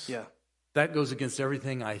sense. Yeah. That goes against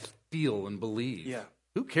everything I feel and believe. Yeah.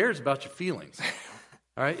 Who cares about your feelings?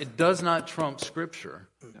 All right? It does not trump Scripture.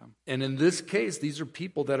 Yeah. And in this case, these are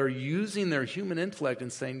people that are using their human intellect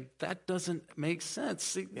and saying, that doesn't make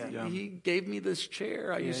sense. He gave me this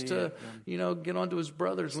chair. I used to, get onto his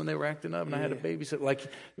brothers when they were acting up, and I had to babysit. Like,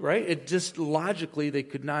 right? It just logically, they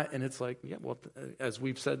could not. And it's like, as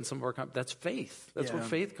we've said in some of our that's faith. That's where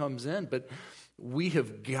faith comes in. But we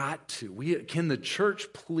have got to. Can the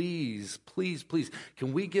church please,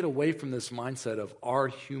 can we get away from this mindset of our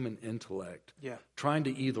human intellect trying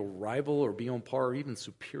to either rival or be on par or even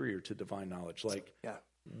superior to divine knowledge? Like,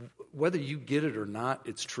 whether you get it or not,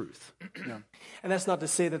 it's truth. And that's not to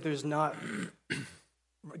say that there's not...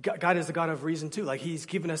 God is the God of reason too. Like, he's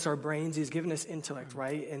given us our brains, he's given us intellect,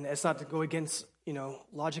 right? And it's not to go against,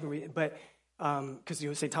 logic and reason, but... because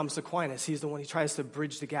say Thomas Aquinas, he's the one who tries to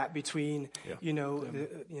bridge the gap between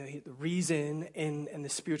the reason and the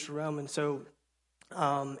spiritual realm, and so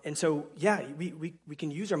we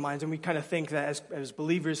can use our minds, and we kind of think that as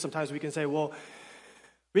believers sometimes we can say, well,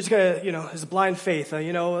 we just gotta it's blind faith,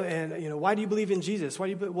 and why do you believe in Jesus?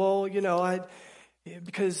 Why do you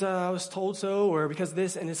because I was told so, or because of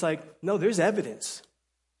this, and it's like, no, there's evidence.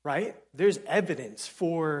 Right? There's evidence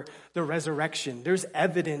for the resurrection. There's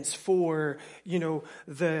evidence for,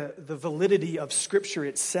 the validity of Scripture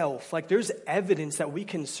itself. Like, there's evidence that we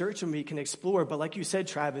can search and we can explore. But like you said,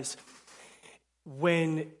 Travis,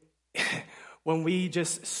 when we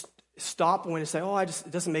just stop and say, it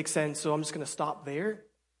doesn't make sense, so I'm just going to stop there.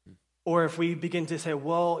 Or if we begin to say,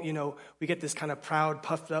 we get this kind of proud,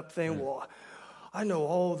 puffed up thing, I know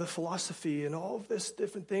all the philosophy and all of this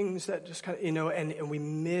different things that just kind of, and we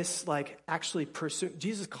miss actually pursue.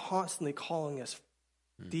 Jesus constantly calling us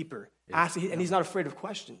deeper, asking, and he's not afraid of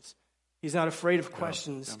questions. He's not afraid of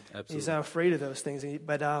questions. He's not afraid of those things.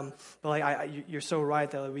 But you're so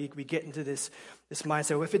right that we get into this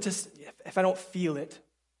mindset. Well, if I don't feel it,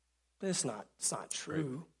 then it's not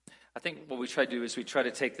true. Right. I think what we try to do is we try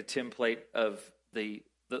to take the template of the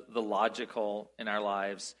logical in our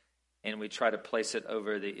lives, and we try to place it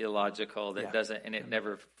over the illogical that doesn't, and it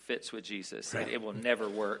never fits with Jesus. Right? It will never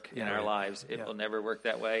work in our lives. It will never work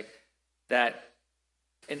that way.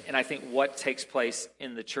 And I think what takes place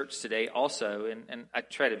in the church today also, and I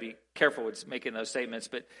try to be careful with making those statements,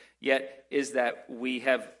 but yet is that we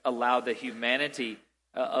have allowed the humanity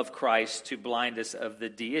of Christ to blind us of the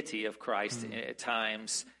deity of Christ at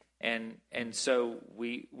times. And so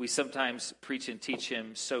we sometimes preach and teach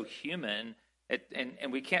him so human.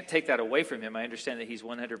 And we can't take that away from him. I understand that he's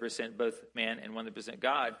 100% both man and 100%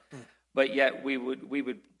 God, but yet we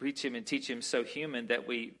would preach him and teach him so human that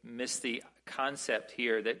we miss the concept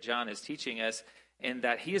here that John is teaching us, and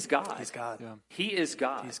that he is God. He's God. Yeah. He is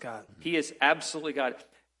God. He's God. He is absolutely God.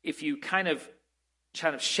 If you kind of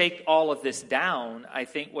shake all of this down, I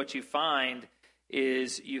think what you find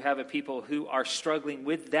is you have a people who are struggling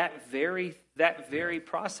with that very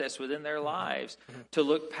process within their lives to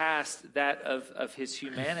look past that of his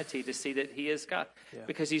humanity to see that he is God. Yeah.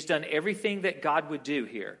 Because he's done everything that God would do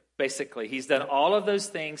here, basically. He's done all of those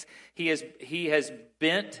things. He has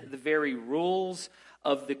bent the very rules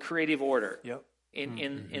of the creative order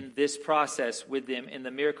in this process with them, in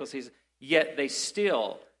the miracles. Yet they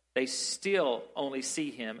still only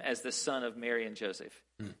see him as the son of Mary and Joseph.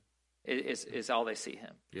 Is all they see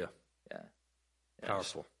him. Yeah.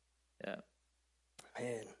 Powerful. Yeah.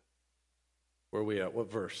 Man. Where are we at?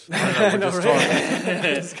 What verse? I don't know. We're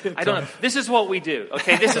just talking. I don't know. This is what we do.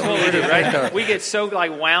 Okay, this is what we do, right? We get so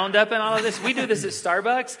wound up in all of this. We do this at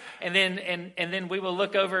Starbucks, and then we will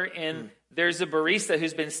look over and there's a barista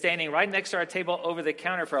who's been standing right next to our table over the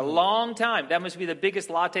counter for a long time. That must be the biggest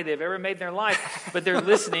latte they've ever made in their life. But they're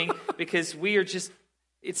listening because we're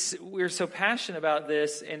so passionate about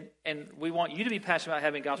this, and we want you to be passionate about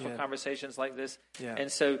having gospel conversations like this. Yeah. And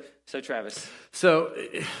so Travis. So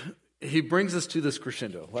he brings us to this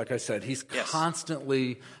crescendo. Like I said, he's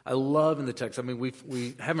constantly, I love in the text, I mean,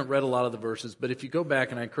 we haven't read a lot of the verses, but if you go back,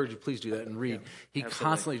 and I encourage you, please do that and read, he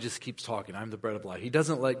constantly just keeps talking. I'm the bread of life. He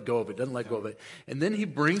doesn't let go of it, And then he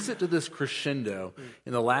brings it to this crescendo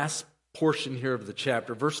in the last portion here of the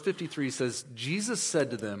chapter. Verse 53 says, Jesus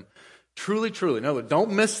said to them, Truly, truly. No,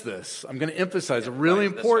 don't miss this. I'm going to emphasize it. Really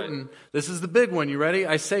right, that's important. This is the big one. You ready?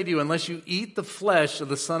 I say to you, unless you eat the flesh of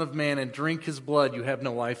the Son of Man and drink his blood, you have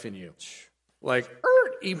no life in you. Like,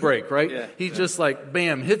 e-break, right? Yeah, He just like,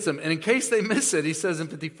 bam, hits him. And in case they miss it, he says in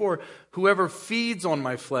 54, whoever feeds on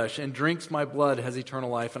my flesh and drinks my blood has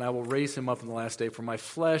eternal life, and I will raise him up in the last day. For my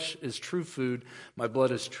flesh is true food, my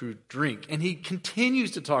blood is true drink. And he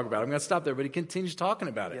continues to talk about it. I'm going to stop there, but he continues talking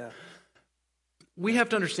about it. Yeah. We have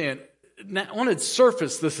to understand, now, on its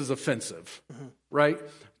surface, this is offensive, right?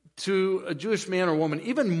 To a Jewish man or woman,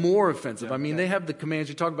 even more offensive. I mean, they have the commands.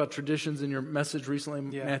 You talk about traditions in your message recently,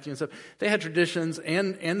 Matthew and stuff. They had traditions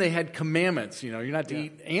and they had commandments. You know, you're not to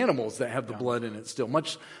eat animals that have the blood in it still.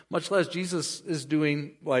 Much less Jesus is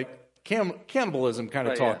doing like cannibalism kind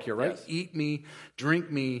of talk here, right? Yes. Eat me,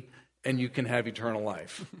 drink me, and you can have eternal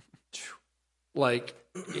life. Like,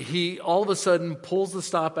 he all of a sudden pulls the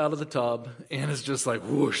stop out of the tub and is just like,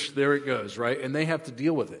 whoosh, there it goes, right? And they have to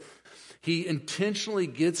deal with it. He intentionally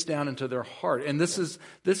gets down into their heart. And this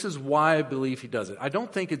is why I believe he does it. I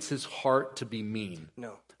don't think it's his heart to be mean.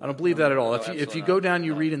 No. I don't believe that at all. If you go down,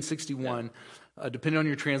 you read in 61, depending on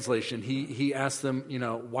your translation, he asks them, you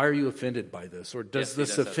know, why are you offended by this? Or does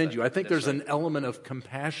this offend you? I think there's an element of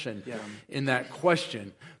compassion in that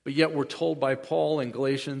question. But yet we're told by Paul in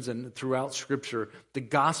Galatians and throughout Scripture, the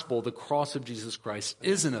gospel, the cross of Jesus Christ,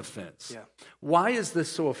 is an offense. Yeah. Why is this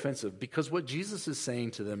so offensive? Because what Jesus is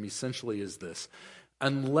saying to them essentially is this: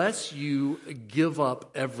 unless you give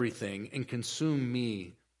up everything and consume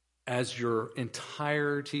me as your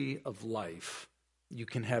entirety of life, you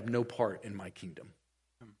can have no part in my kingdom.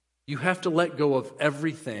 You have to let go of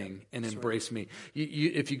everything and embrace me.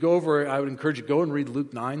 If you go over, I would encourage you, go and read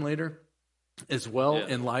Luke 9 later as well,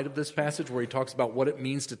 in light of this passage where he talks about what it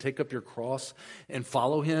means to take up your cross and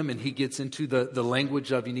follow him. And he gets into the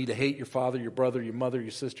language of you need to hate your father, your brother, your mother,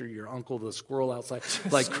 your sister, your uncle, the squirrel outside.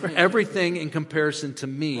 Like everything in comparison to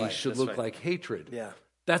me should look like hatred. Yeah.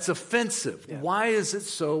 That's offensive. Yeah. Why is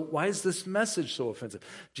this message so offensive?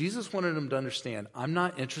 Jesus wanted them to understand, I'm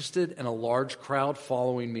not interested in a large crowd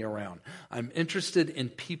following me around. I'm interested in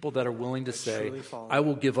people that are willing to say, I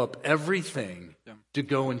will give up everything to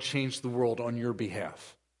go and change the world on your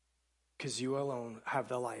behalf. Because you alone have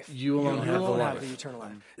the life. You alone have the life. Have the eternal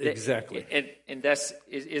life. Exactly. And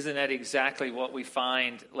isn't that exactly what we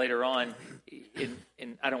find later on? In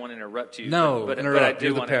I don't want to interrupt you. No, but I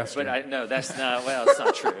do want to. But no, that's not. Well, it's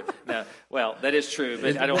not true. No, well, that is true.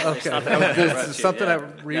 But I don't. Okay. It's not that I want to interrupt you. Something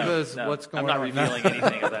that Reva's. No, what's going on? I'm not revealing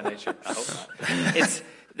anything of that nature. I hope not. It's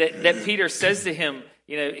that Peter says to him.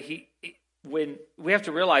 You know, when we have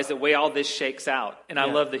to realize the way all this shakes out, and I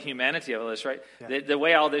love the humanity of all this, right? Yeah. The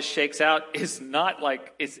way all this shakes out is not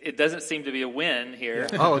like it doesn't seem to be a win here.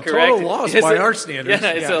 Yeah. Oh, a total loss by our standards.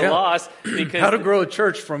 Yeah, it's a loss because how to grow a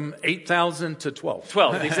church from 8,000 to 12.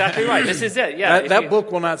 12, exactly right. This is it. Yeah, that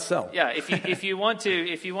book will not sell. Yeah, if you want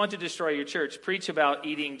to destroy your church, preach about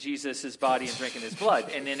eating Jesus' body and drinking his blood,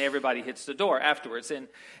 and then everybody hits the door afterwards.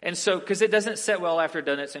 And so because it doesn't set well after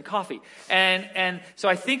donuts and coffee, and so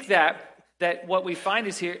I think that what we find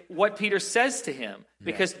is here, what Peter says to him.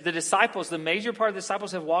 Because the major part of the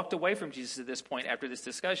disciples have walked away from Jesus at this point after this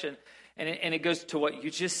discussion. And it goes to what you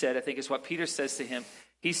just said, I think is what Peter says to him.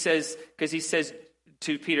 He says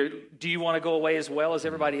to Peter, do you want to go away as well as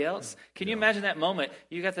everybody else? Can you imagine that moment?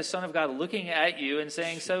 You got the Son of God looking at you and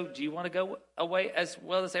saying, so do you want to go away as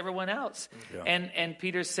well as everyone else? Yeah. And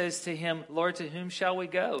Peter says to him, Lord, to whom shall we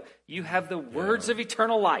go? You have the words of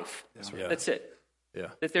eternal life. That's it. Yeah,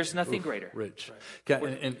 that there's nothing greater. Rich.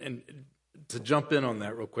 Okay, and to jump in on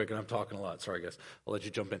that real quick, and I'm talking a lot. Sorry, guys. I'll let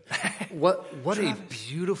you jump in. What a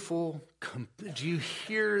beautiful. Do you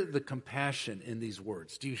hear the compassion in these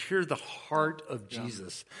words? Do you hear the heart of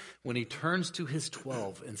Jesus when he turns to his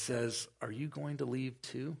 12 and says, "Are you going to leave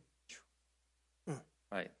too?"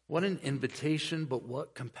 Right. What an invitation, but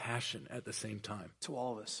what compassion at the same time. To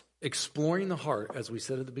all of us. Exploring the heart, as we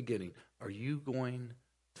said at the beginning. Are you going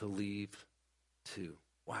to leave too?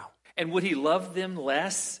 Wow. And would he love them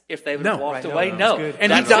less if they would have walked away? No.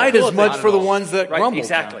 And he died as much for the ones that grumbled.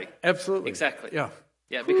 Exactly. Absolutely. Exactly. Yeah.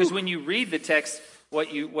 Yeah, because when you read the text,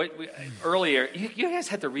 earlier, you guys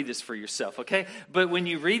have to read this for yourself, okay? But when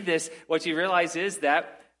you read this, what you realize is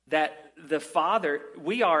that the Father,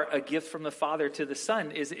 we are a gift from the Father to the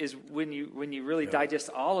Son, is when you really digest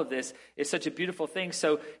all of this, is such a beautiful thing.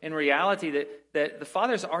 So in reality, that the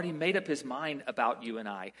Father's already made up his mind about you and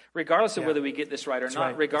I, regardless of whether we get this right or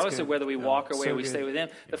not, regardless of whether we walk away or we stay with him.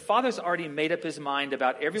 The Father's already made up his mind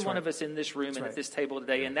about every one of us in this room and at this table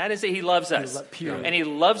today, and that is that he loves us. And he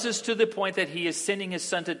loves us to the point that he is sending his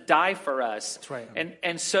Son to die for us. That's right.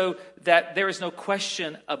 And so that there is no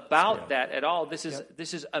question about that at all. This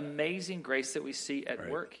is amazing grace that we see at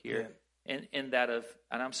work here. In that of,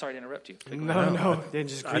 and I'm sorry to interrupt you. No. It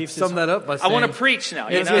just I'd sum that up by saying, I want to preach now.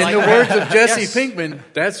 In the words of Jesse Pinkman,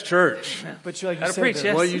 that's church. But like you Gotta said, preach,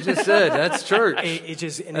 yes. Well, you just said, that's church.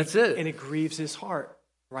 That's it. And it grieves his heart,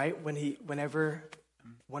 right? Whenever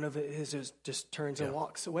one of his just turns and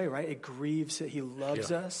walks away, right? It grieves that he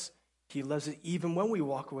loves us. He loves it even when we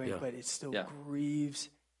walk away, but it still grieves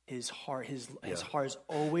his heart. His heart is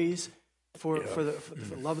always for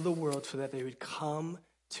the love of the world, so that they would come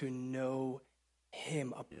to know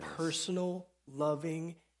him, a personal,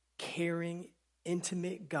 loving, caring,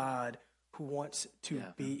 intimate God who wants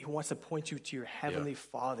to point you to your heavenly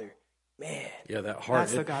Father. Man, that heart.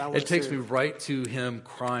 That's the God I want it takes to me right to him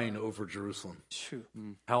crying over Jerusalem. True.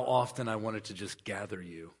 How often I wanted to just gather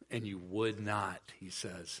you, and you would not, he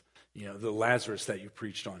says. The Lazarus that you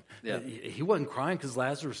preached on. Yeah. He wasn't crying because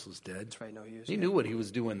Lazarus was dead. That's right. No, he knew what he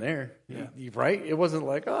was doing there. Yeah. Right? It wasn't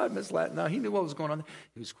like, I miss Lazarus. No, he knew what was going on there.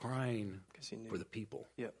 He was crying for the people.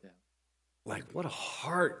 Yeah. Like, what a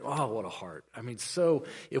heart. Oh, what a heart. I mean, so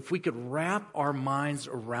if we could wrap our minds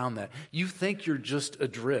around that. You think you're just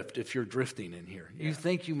adrift if you're drifting in here. You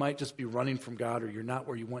think you might just be running from God, or you're not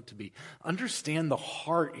where you want to be. Understand the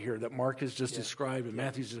heart here that Mark has just described and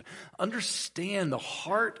Matthew's. Understand the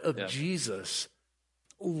heart of Jesus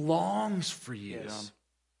longs for you. Yes.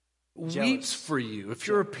 Weeps for you. If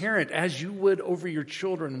you're a parent, as you would over your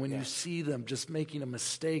children when you see them just making a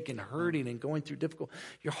mistake and hurting and going through difficult,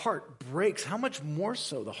 your heart breaks. How much more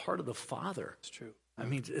so the heart of the Father? It's true. I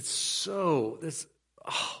mean, it's so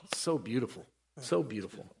beautiful. So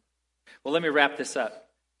beautiful. Well, let me wrap this up.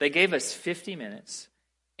 They gave us 50 minutes,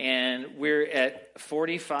 and we're at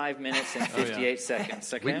 45 minutes and 58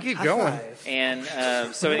 seconds. Okay? We can keep going.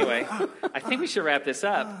 And so anyway, I think we should wrap this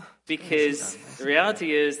up, because the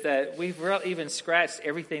reality is that we've even scratched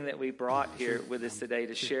everything that we brought here with us today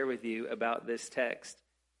to share with you about this text.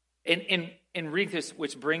 And read this,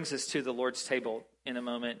 which brings us to the Lord's table in a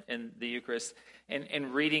moment in the Eucharist.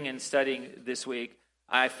 And reading and studying this week,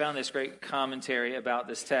 I found this great commentary about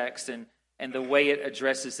this text and the way it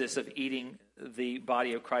addresses this of eating the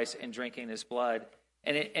body of Christ and drinking his blood.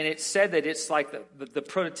 And it said that it's like the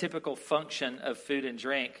prototypical function of food and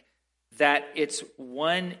drink, that it's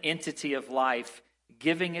one entity of life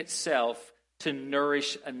giving itself to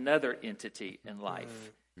nourish another entity in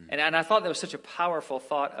life. And I thought that was such a powerful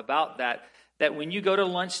thought about that when you go to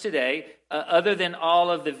lunch today, other than all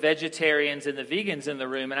of the vegetarians and the vegans in the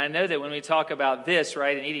room, and I know that when we talk about this,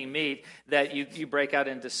 right, and eating meat, that you break out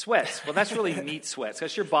into sweats. Well, that's really meat sweats.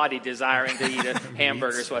 That's your body desiring to eat a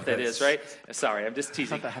hamburger is what that is, right? Sorry, I'm just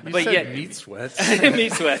teasing. But yet, meat sweats.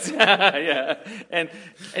 Meat sweats, yeah.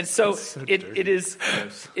 And so it is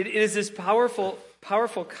this powerful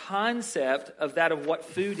concept of what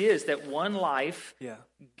food is, that one life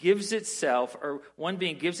gives itself, or one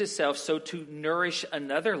being gives itself so to nourish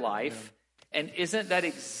another life. And isn't that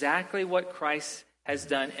exactly what Christ has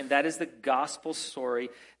done? And that is the gospel story,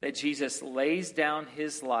 that Jesus lays down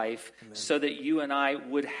his life so that you and I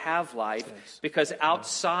would have life. Because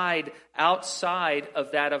outside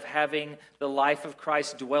of that, of having the life of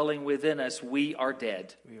Christ dwelling within us, we are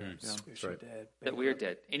dead. We are dead. That we are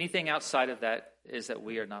dead. Anything outside of that is that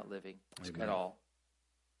we are not living at all.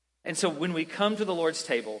 And so when we come to the Lord's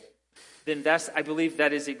table, then I believe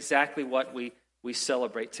that is exactly what we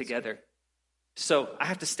celebrate together. So I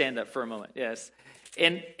have to stand up for a moment, yes.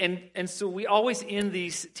 And so we always end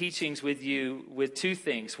these teachings with you with two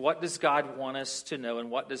things. What does God want us to know, and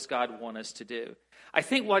what does God want us to do? I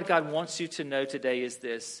think what God wants you to know today is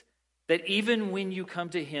this, that even when you come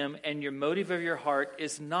to him and your motive of your heart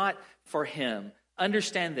is not for him,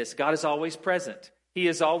 understand this, God is always present. He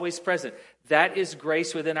is always present. That is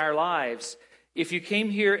grace within our lives. If you came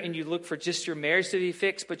here and you look for just your marriage to be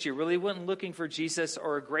fixed, but you really weren't looking for Jesus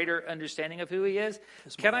or a greater understanding of who he is,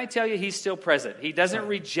 can I tell you, he's still present. He doesn't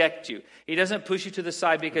reject you. He doesn't push you to the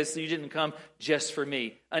side because you didn't come just for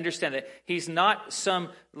me. Understand that. He's not some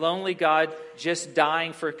lonely God just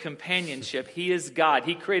dying for companionship. He is God.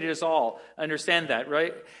 He created us all. Understand that,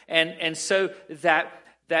 right? And so that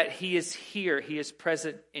he is here. He is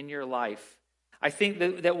present in your life. I think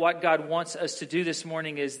that what God wants us to do this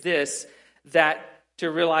morning is this, that to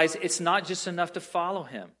realize it's not just enough to follow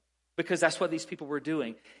him, because that's what these people were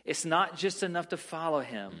doing. It's not just enough to follow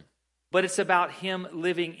him, but it's about him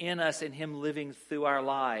living in us and him living through our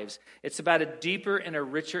lives. It's about a deeper and a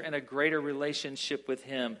richer and a greater relationship with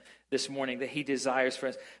him this morning that he desires for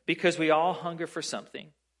us, because we all hunger for something,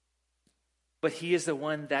 but he is the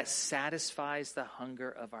one that satisfies the hunger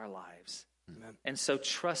of our lives. Amen. And so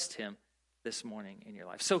trust him this morning in your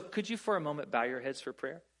life. So could you for a moment bow your heads for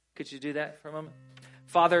prayer? Could you do that for a moment?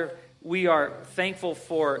 Father, we are thankful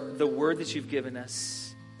for the word that you've given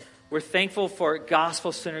us. We're thankful for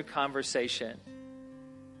gospel-centered conversation.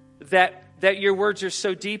 That your words are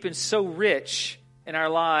so deep and so rich in our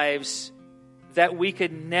lives that we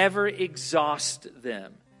could never exhaust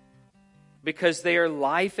them, because they are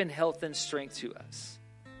life and health and strength to us.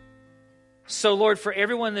 So, Lord, for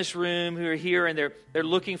everyone in this room who are here and they're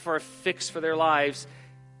looking for a fix for their lives,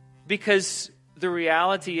 because the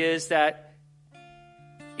reality is that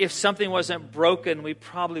if something wasn't broken, we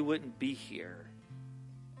probably wouldn't be here.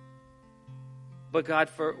 But God,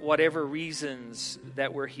 for whatever reasons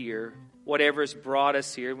that we're here, whatever has brought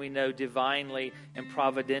us here, we know divinely and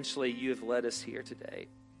providentially you have led us here today,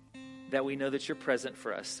 that we know that you're present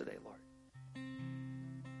for us today, Lord.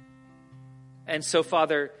 And so,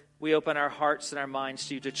 Father, we open our hearts and our minds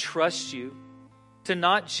to you, to trust you, to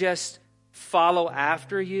not just follow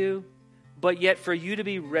after you, but yet for you to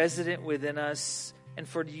be resident within us and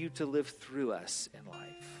for you to live through us in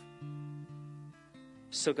life.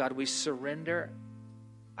 So, God, we surrender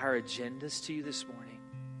our agendas to you this morning.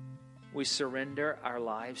 We surrender our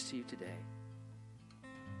lives to you today.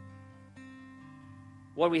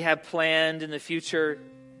 What we have planned in the future,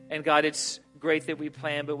 and God, it's great that we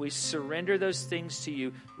plan, but we surrender those things to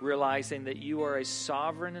you, realizing that you are a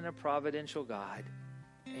sovereign and a providential God,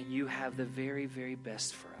 and you have the very, very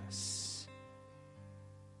best for us.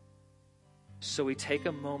 So we take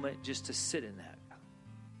a moment just to sit in that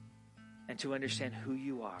and to understand who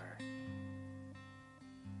you are.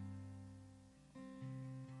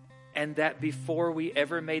 And that before we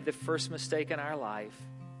ever made the first mistake in our life,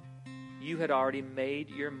 you had already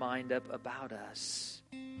made your mind up about us,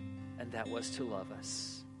 and that was to love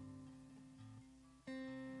us.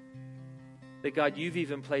 That God, you've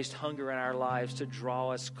even placed hunger in our lives to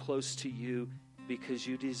draw us close to you, because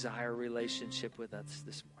you desire a relationship with us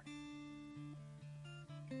this morning.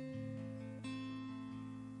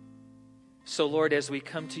 So, Lord, as we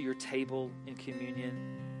come to your table in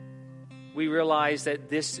communion, we realize that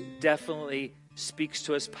this definitely speaks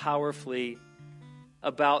to us powerfully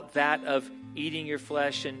about that of eating your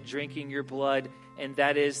flesh and drinking your blood, and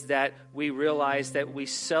that is that we realize that we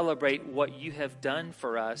celebrate what you have done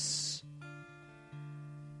for us,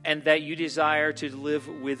 and that you desire to live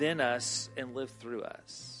within us and live through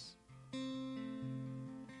us.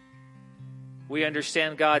 We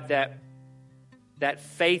understand, God, that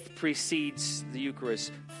faith precedes the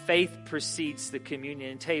Eucharist. Faith precedes the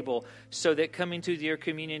communion table, so that coming to your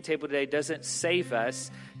communion table today doesn't save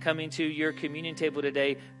us. Coming to your communion table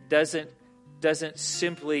today doesn't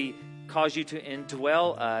simply cause you to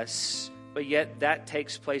indwell us, but yet that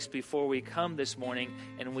takes place before we come this morning,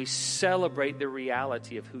 and we celebrate the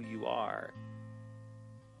reality of who you are.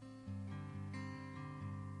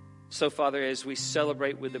 So, Father, as we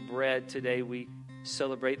celebrate with the bread today, we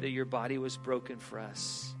celebrate that your body was broken for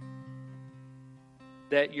us,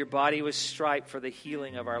 that your body was striped for the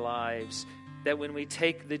healing of our lives, that when we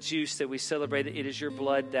take the juice, that we celebrate that it is your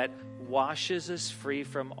blood that washes us free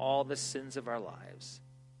from all the sins of our lives.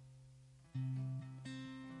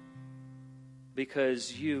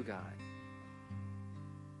 Because you, God,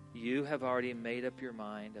 you have already made up your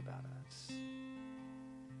mind about us.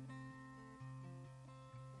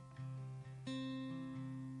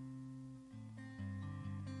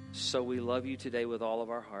 So we love you today with all of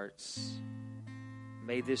our hearts.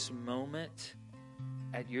 May this moment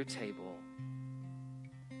at your table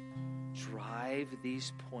drive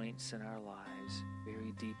these points in our lives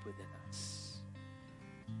very deep within us.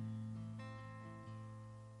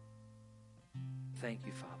 Thank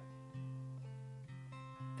you, Father,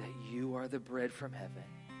 that you are the bread from heaven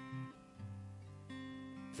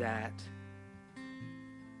that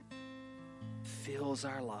fills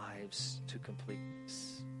our lives to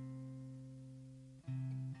completeness.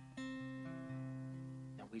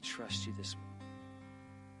 And we trust you this morning.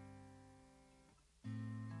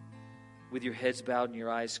 With your heads bowed and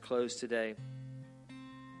your eyes closed today,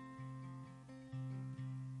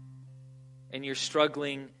 and you're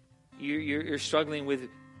struggling with,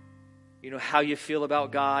 how you feel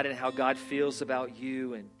about God and how God feels about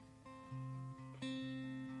you, and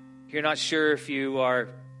you're not sure if you are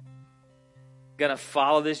going to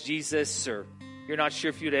follow this Jesus, or You're not sure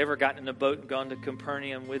if you'd ever gotten in a boat and gone to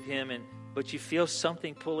Capernaum with him, but you feel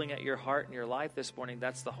something pulling at your heart and your life this morning.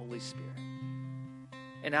 That's the Holy Spirit.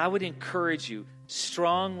 And I would encourage you,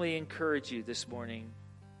 strongly encourage you this morning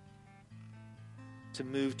to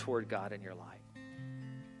move toward God in your life.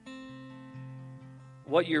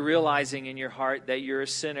 What you're realizing in your heart, that you're a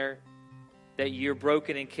sinner, that you're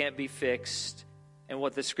broken and can't be fixed, and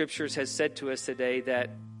what the Scriptures has said to us today, that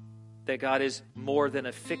God is more than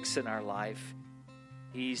a fix in our life.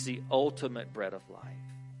 He's the ultimate bread of life.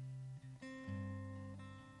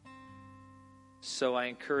 So I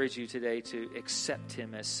encourage you today to accept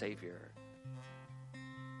him as Savior.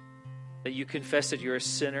 That you confess that you're a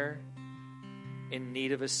sinner in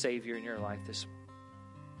need of a Savior in your life this morning.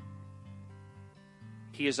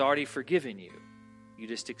 He has already forgiven you. You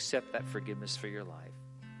just accept that forgiveness for your life.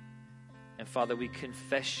 And Father, we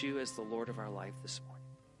confess you as the Lord of our life this morning.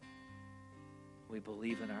 We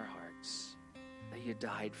believe in our hearts that you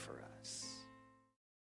died for us.